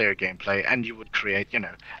multiplayer gameplay, and you would create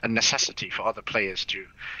a necessity for other players to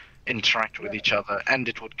interact with each other, and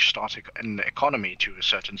it would start an economy to a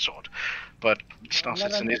certain sort. But Star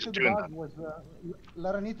Citizen isn't doing that.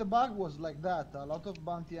 Laranita bug was like that. A lot of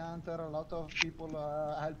bounty hunter, a lot of people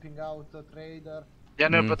helping out a trader. Yeah,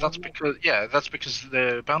 no, but that's because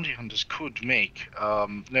the bounty hunters could make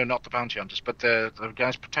no, not the bounty hunters, but the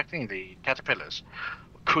guys protecting the caterpillars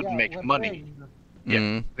could make money.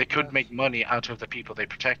 Yeah, they could make money out of the people they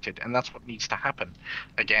protected, and that's what needs to happen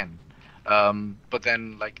again. But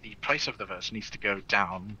then, like, the price of the verse needs to go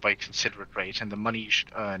down by a considerate rate, and the money you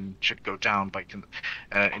should earn should go down by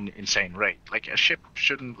an insane rate. Like, a ship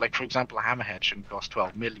shouldn't, like, for example, a hammerhead shouldn't cost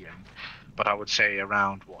 12 million, but I would say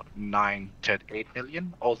around, 9 to 8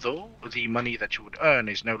 million? Although the money that you would earn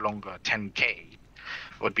is no longer 10k, it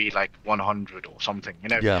would be like 100 or something,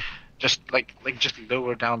 Yeah. Just just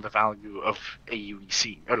lower down the value of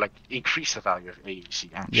AUEC, or like increase the value of AUEC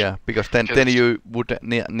actually. Yeah, because then you would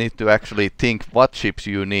need to actually think what ships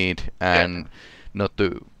you need and not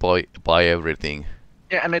to buy everything.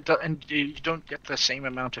 Yeah, and you don't get the same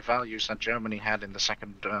amount of values that Germany had in the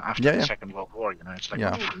after the Second World War. It's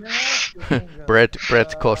like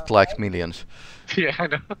bread cost like millions. Yeah, I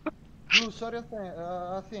know. Dude, sorry,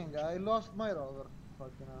 I think I lost my rover.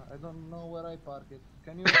 I don't know where I park it.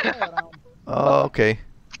 Can you fly around? Oh, okay.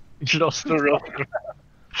 Lost the rover.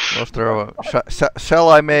 Lost the rover. Shall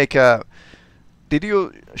I make a... Did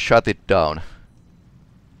you shut it down?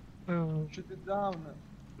 Shut it down.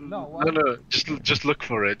 No. No. Just look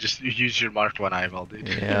for it. Just use your marked one eyeball, dude.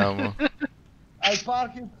 Yeah. I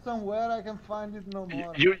park it somewhere I can find it no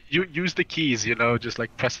more. You use the keys, just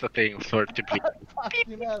like press the thing for it to be.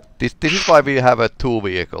 This is why we have 2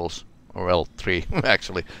 vehicles. Or well, 3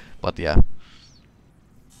 actually. But yeah.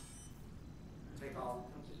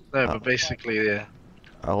 No, but basically, yeah.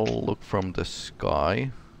 I'll look from the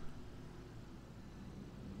sky.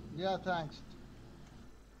 Yeah, thanks.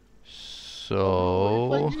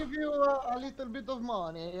 So... If I give you a little bit of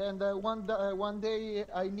money, and one day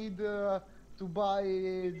I need to buy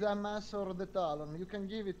the mass or the talon, you can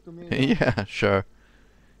give it to me. Yeah, sure.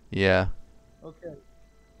 Yeah. Okay.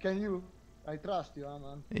 Can you? I trust you,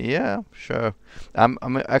 Aman. Yeah, sure. I'm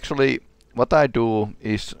actually... What I do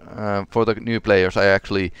is, for the new players, I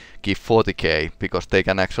actually give 40k, because they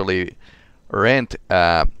can actually rent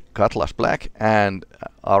Cutlass Black and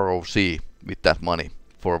ROC with that money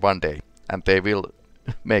for one day. And they will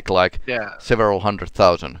make like several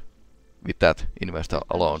 100,000 with that invest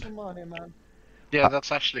alone. Money, man. Yeah,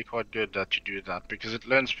 that's actually quite good that you do that, because it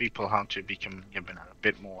learns people how to become a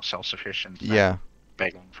bit more self-sufficient. Yeah.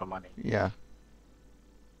 Begging for money. Yeah.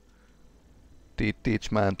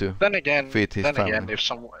 Teach man to feed his family. Then again, if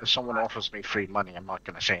someone offers me free money, I'm not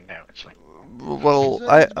gonna say no. It's like, well,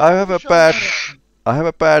 I have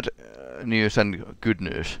a bad news and good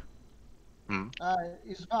news.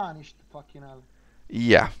 It's vanished, fucking hell.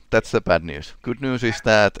 Yeah, that's the bad news. Good news is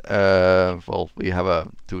that well, we have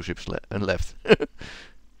 2 ships left.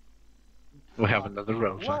 We have another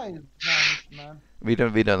rover. Why is vanished, man? We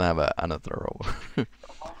don't have another rover.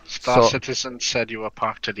 Star Citizen said you were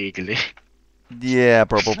parked illegally. Yeah,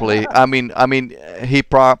 probably. I mean, he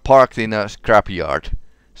parked in a scrapyard.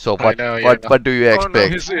 So what do you expect? Oh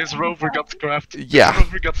no, his rover got scrapped. Yeah. His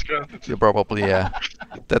rover got scrapped. Yeah, probably, yeah.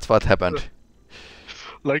 That's what happened.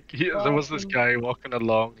 Like, there was this guy walking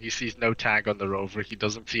along, he sees no tag on the rover, he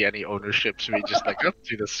doesn't see any ownership, so he just like,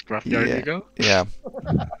 to the scrapyard you go. Yeah.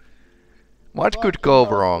 What could go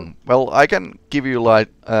wrong? Well, I can give you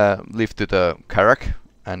lift to the Carrack,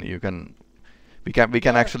 and you can... We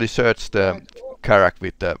can actually search the Carrack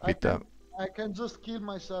with the... I can just kill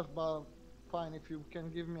myself, but fine, if you can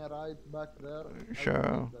give me a ride back there.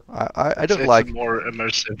 Sure. I don't like... It's more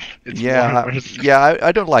immersive.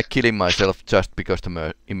 I don't like killing myself just because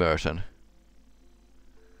the immersion.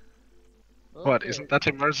 Okay. What, isn't that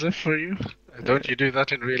immersive for you? Don't you do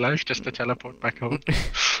that in real life just to teleport back home?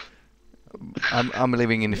 I'm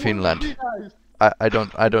living in Finland. I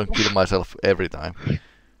don't kill myself every time.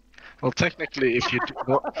 Well, technically, if you do,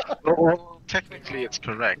 well, technically it's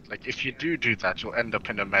correct. Like, if you do that, you'll end up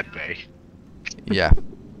in a med bay. Yeah.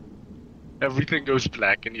 Everything goes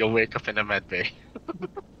black, and you'll wake up in a med bay.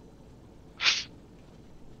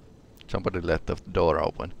 Somebody left the door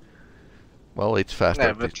open. Well, it's faster.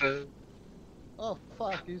 Yeah, but Oh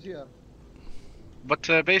fuck, he's here. But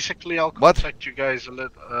basically, I'll What? contact you guys a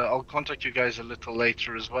little. I'll contact you guys a little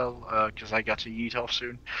later as well, because I got to eat off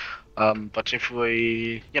soon. But if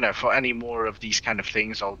we, for any more of these kind of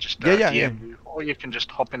things, I'll just Yeah, yeah, yeah. DM you, or you can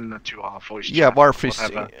just hop into our voice Yeah, chat or warf-ish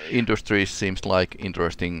whatever. Industries seems like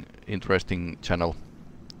interesting channel.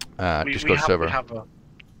 We Discord have server.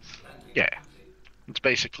 yeah. It's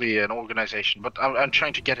basically an organization, but I'm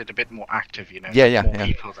trying to get it a bit more active. Yeah, like yeah, more yeah.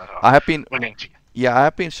 people that are I have been willing to. Yeah, I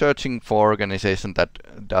have been searching for organization that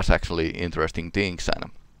does actually interesting things,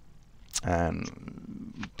 and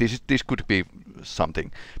this could be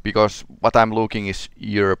something, because what I'm looking is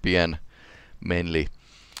European mainly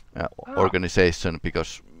organization,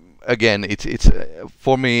 because again it's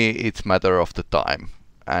for me it's matter of the time,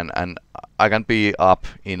 and I can be up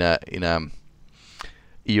in a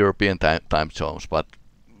European time zones, but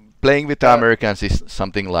playing with the Americans is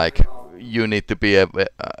something like you need to be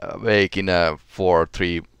awake in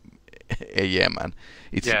 4-3 a.m. and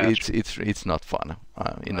it's not fun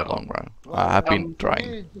in the long run. I have been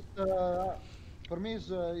trying. For me, is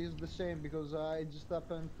the same because I just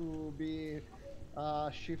happen to be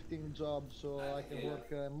shifting job, so I can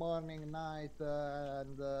work morning, night,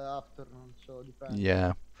 and afternoon. So depends.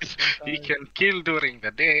 Yeah. He can kill during the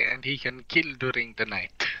day and he can kill during the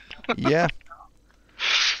night. Yeah.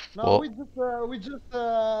 No, Well, we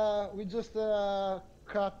just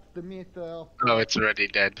cut the meat of. Oh, it's already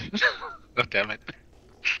dead. God damn it.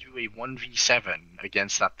 Do a 1v7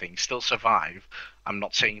 against that thing, still survive. I'm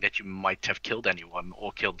not saying that you might have killed anyone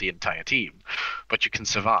or killed the entire team, but you can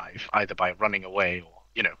survive either by running away or,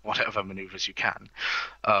 whatever maneuvers you can.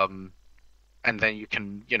 And then you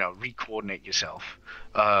can, re-coordinate yourself.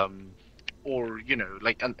 Or,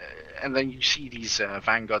 and then you see these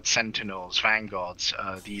Vanguard Sentinels, Vanguards,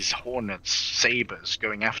 these Hornets, Sabers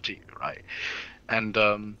going after you, right? And,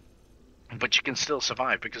 but you can still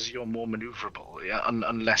survive because you're more maneuverable,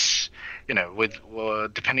 unless, with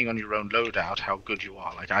depending on your own loadout, how good you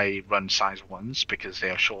are. Like, I run size 1s because they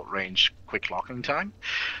are short range, quick locking time,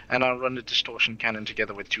 and I run a distortion cannon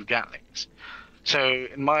together with 2 Gatlings. So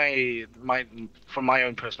in from my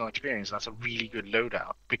own personal experience, that's a really good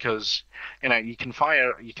loadout because you can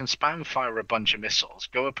spam fire a bunch of missiles,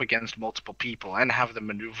 go up against multiple people, and have the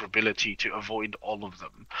maneuverability to avoid all of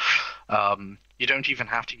them. You don't even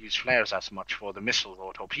have to use flares as much for the missile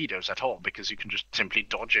or torpedoes at all because you can just simply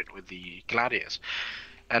dodge it with the gladiators,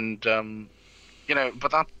 and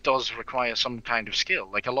but that does require some kind of skill.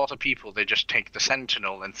 Like a lot of people, they just take the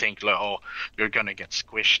Sentinel and think, oh, you're gonna get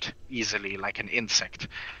squished easily like an insect.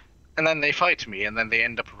 And then they fight me, and then they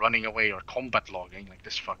end up running away or combat logging, like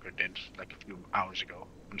this fucker did like a few hours ago.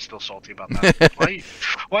 I'm still salty about that.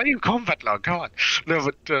 Why you combat log? Come on. No,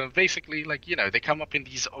 but basically, like, they come up in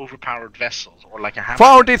these overpowered vessels, or like a hammer.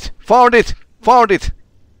 Found it! Found it! Found it!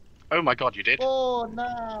 Oh my god, you did? Oh,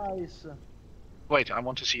 nice! Wait, I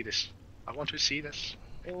want to see this. I want to see this.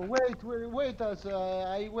 Wait us.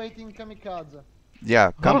 I waiting kamikaze.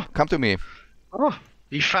 Yeah, come to me. Oh,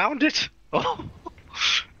 he found it? Oh,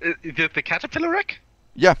 the caterpillar wreck?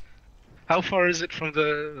 Yeah. How far is it from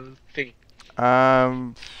the thing?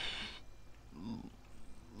 Let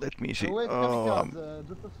me see. Wait, kamikaze.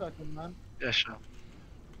 Just a second, man. Yeah, sure.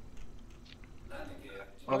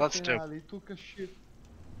 Oh, that's dope. He took a shit.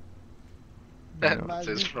 That's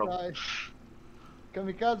his This problem. guy.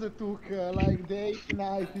 Kamikaze took like day and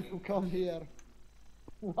night to come here.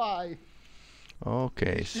 Why?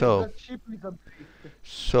 Okay, That ship is a brick.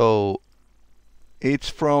 so it's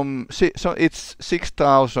from so it's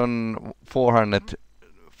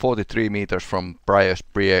 6,443 meters from Brio's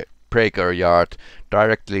breaker yard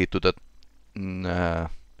directly to the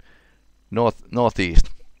northeast.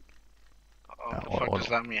 What the fuck does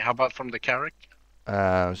that mean? How about from the Carrack?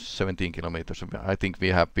 17 kilometers. I think we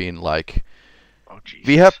have been like. Oh, Jesus.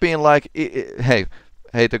 We have been like. Hey,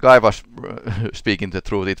 the guy was speaking the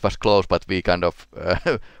truth. It was close, but we kind of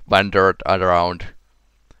wandered around,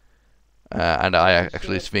 and I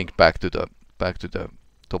actually swinged back to the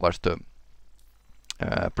towards the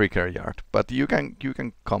breaker yard. But you can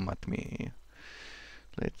come at me.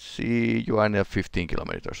 Let's see. You are now 15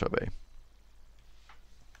 kilometers away.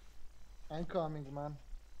 I'm coming, man.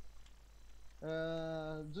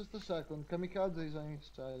 Just a second. Kamikaze is on his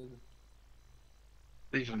side.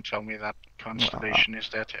 Please don't tell me that Constellation is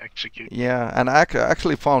there to execute. Yeah, and I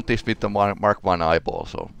actually found this with the Mark 1 eyeball,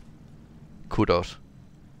 so kudos.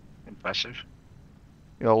 Impressive.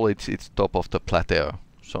 Well, it's top of the plateau,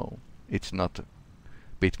 so it's not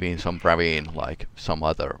between some ravine like some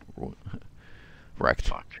other wrecked.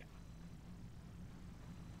 Fuck.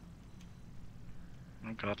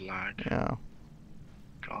 Oh god, lag. Yeah.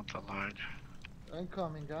 God, the lag. I'm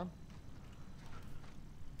coming, huh?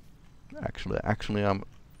 Actually, I'm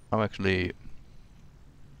actually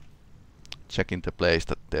checking the place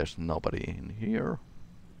that there's nobody in here.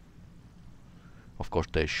 Of course,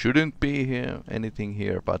 there shouldn't be here anything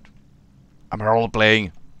here, but I'm role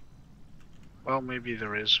playing. Well, maybe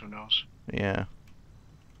there is. Who knows? Yeah.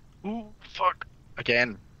 Ooh, fuck!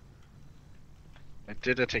 Again. I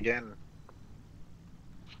did it again.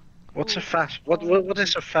 What's a fast? What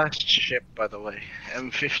is a fast ship, by the way?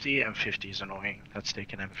 M50. M50 is annoying. Let's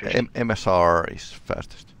take an M50. MSR is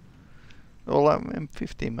fastest. Well,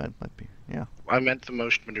 M50 might be. Yeah. I meant the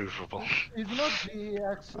most maneuverable. It's not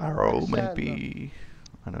the Arrow XL. maybe.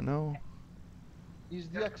 I don't know. It's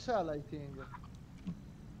the XL, I think.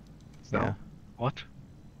 Yeah. What?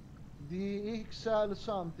 The XL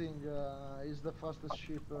something is the fastest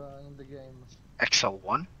ship in the game.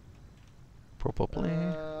 XL1? Probably.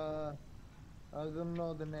 I don't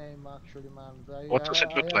know the name actually, man. What does it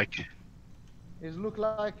look like? It look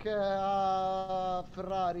like a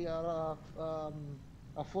Ferrari or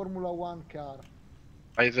a Formula One car.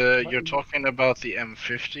 Either But you're talking about the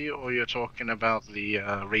M50 or you're talking about the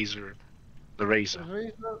Razor. The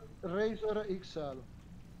Razor. Razor XL.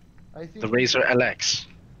 I think The Razor LX.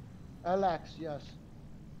 LX, yes.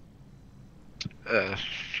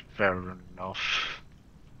 Fair enough.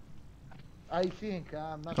 I think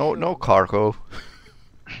I'm not No, sure. no cargo.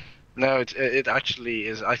 No, it actually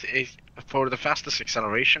is. For the fastest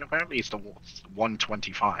acceleration, apparently it's the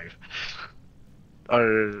 125.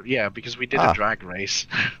 Yeah, because we did a drag race.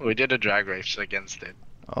 We did a drag race against it.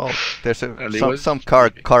 Oh, there's And it was some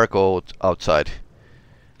pretty- cargo outside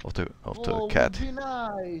of the Oh, cat. would be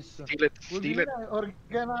nice. Steal it, Would steal be it. nice.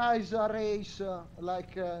 Organize a race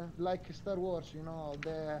like Star Wars, you know,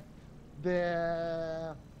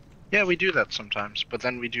 the Yeah, we do that sometimes, but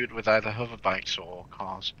then we do it with either hover bikes or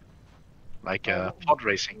cars, like pod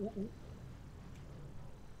racing.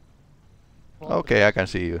 Okay, I can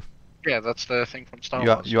see you. Yeah, that's the thing from Star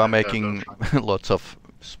You are, Wars. you are the making low- lots of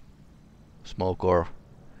smoke or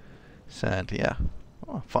sand. Yeah.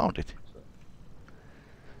 Oh, found it.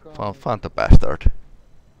 Found the bastard.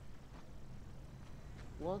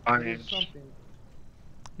 What? I There is am- something.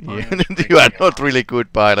 Yeah, am you are making not really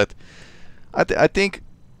good pilot. I think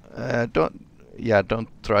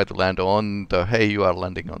don't try to land on the. Hey, you are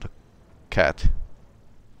landing on the cat.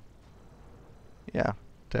 Yeah,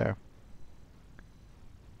 there.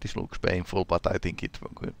 This looks painful, but I think it's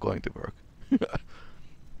going to work.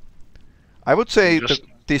 I would say Just-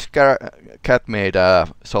 that this cat made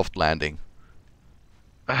a soft landing.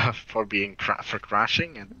 for being for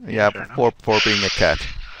crashing and Yeah, fair for being a cat.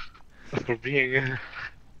 enough. For being.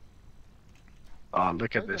 Oh,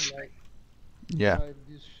 look I at don't this. like Yeah.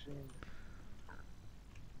 this thing.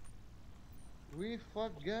 We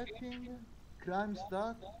forgetting crime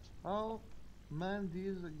stat. Oh man,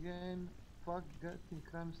 this again. Forgetting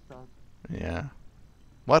crime stat. Yeah.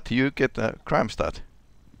 What? You get a crime stat?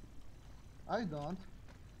 I don't.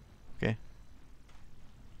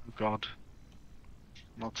 Oh God.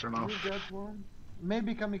 Not enough. You got one?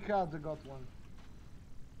 Maybe Kamikaze got one.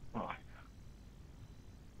 Oh.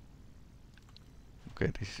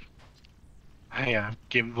 Okay, this. I have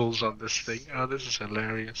gimbals on this thing. Oh, this is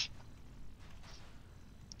hilarious.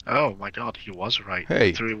 Oh my God, he was right.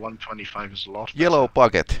 Hey. 125 is a lot. Yellow better.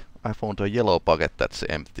 bucket. I found a yellow bucket that's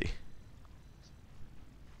empty.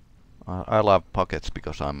 I love pockets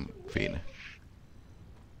because I'm Finn.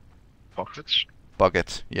 Pockets?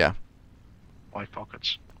 Buckets, yeah. Why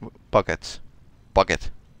pockets? Buckets. Bucket.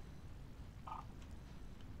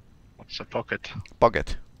 What's a pocket?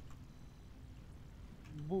 Bucket.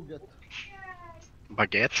 Buget.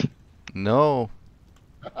 Baguette? No.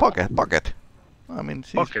 Bucket. I mean,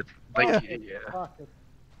 she's- Pocket. Like, Yeah. yeah. Bucket.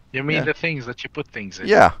 You mean Yeah. the things that you put things in?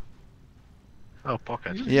 Yeah. Oh,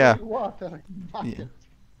 pocket. You Yeah. say water. Bucket. Yeah.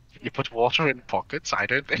 You put water in pockets? I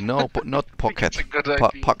don't think. No, not pocket. It's a good Po-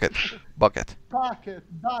 idea. pocket. Bucket. Bucket.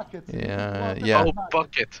 Bucket. Yeah, Water yeah. Oh,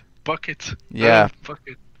 bucket. bucket. Yeah.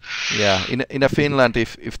 Bucket. Yeah. In Finland,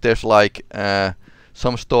 if there's like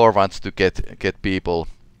some store wants to get people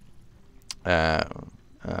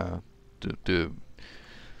to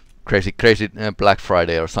crazy Black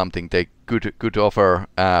Friday or something, they could offer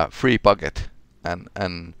free bucket,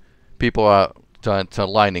 and people are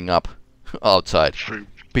lining up outside True.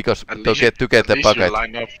 because At to least get at the least you bucket.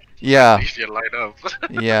 line up. Yeah, At least you line up.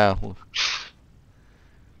 yeah,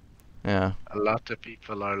 yeah, A lot of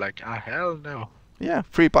people are like, ah, hell no. yeah.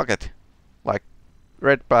 Free bucket, like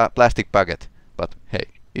red plastic bucket. But hey,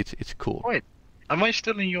 it's cool. Wait, am I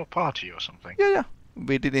still in your party or something? Yeah.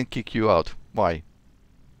 We didn't kick you out. Why?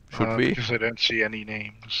 Should we? Because I don't see any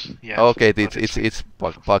names. Yeah. Okay, but it's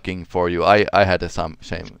bugging for you. I had the same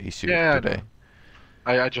issue Yeah, I today. know.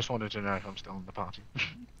 I just wanted to know if I'm still in the party.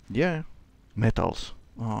 Yeah, metals.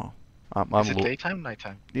 Oh, I'm Is it daytime,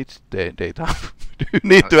 nighttime? It's daytime. You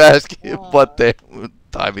need to Okay. ask him what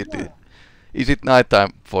time it is. Is it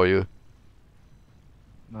nighttime for you?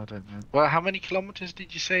 No, I don't know. Well, how many kilometers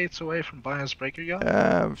did you say it's away from Bayern's Breaker Yard?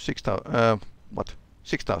 6,000. What?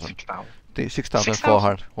 6,000. 6,000.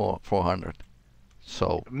 6,400.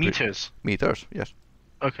 So Meters? meters, yes.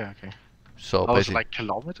 Okay, okay. So I was basically, like,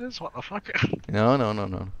 kilometers? What the fuck?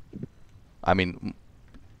 no. I mean,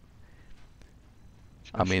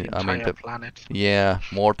 The entire the planet. yeah,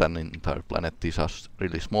 more than the entire planet. These are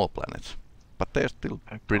really small planets, but they're still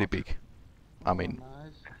Oh, pretty God. big. I mean,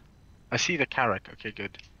 Nice. I see the Carrack. Okay,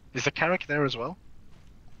 good. Is the Carrack there as well?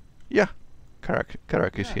 yeah,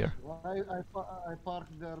 Carrack is Yes, here. well, I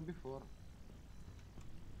parked there before.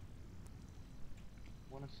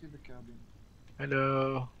 Wanna see the cabin?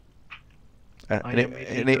 Hello. I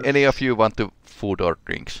Any, am any of you want to food or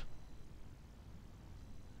drinks?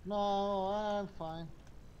 No, I'm fine.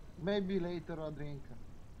 Maybe later a drink.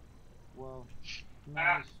 Wow,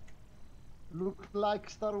 nice. Look like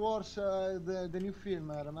Star Wars, the new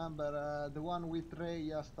film. I remember the one with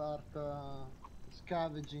Rey start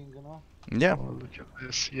scavenging, you know. Yeah, Oh, look at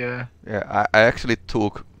this. Yeah. yeah. I actually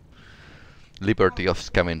took liberty of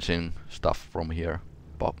scavenging stuff from here.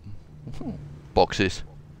 Boxes.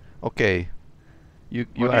 Okay, you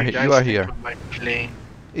What are do you guys you are think here. of my plane?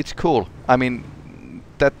 It's cool. I mean,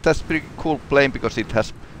 that's pretty cool plane because it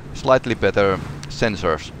has slightly better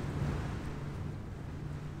sensors.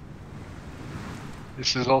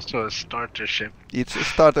 This is also a starter ship. It's a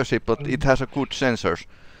starter ship, but it has a good sensors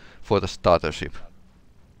for the starter ship.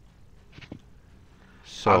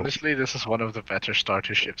 So Honestly, this is one of the better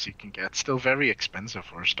starter ships you can get. Still very expensive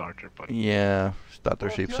for a starter, but yeah, starter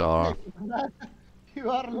What ships you're are. doing? You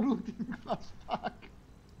are looting as fuck.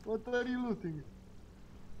 What are you looting?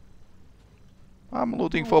 I'm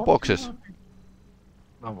looting What for are you boxes. looting?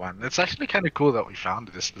 oh man, it's actually kind of cool that we found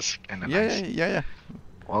this. This kind of nice. Yeah.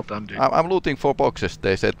 Well done, dude. I'm looting for boxes.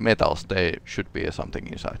 They said metals. They should be something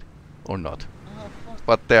inside, or not. Ah, fuck.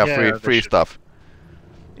 But they are Yeah, free they free should. stuff.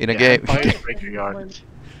 In a Yeah, game. Empire's Breaker Yard.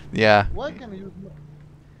 Yeah. Why can I use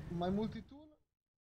my multi-tool?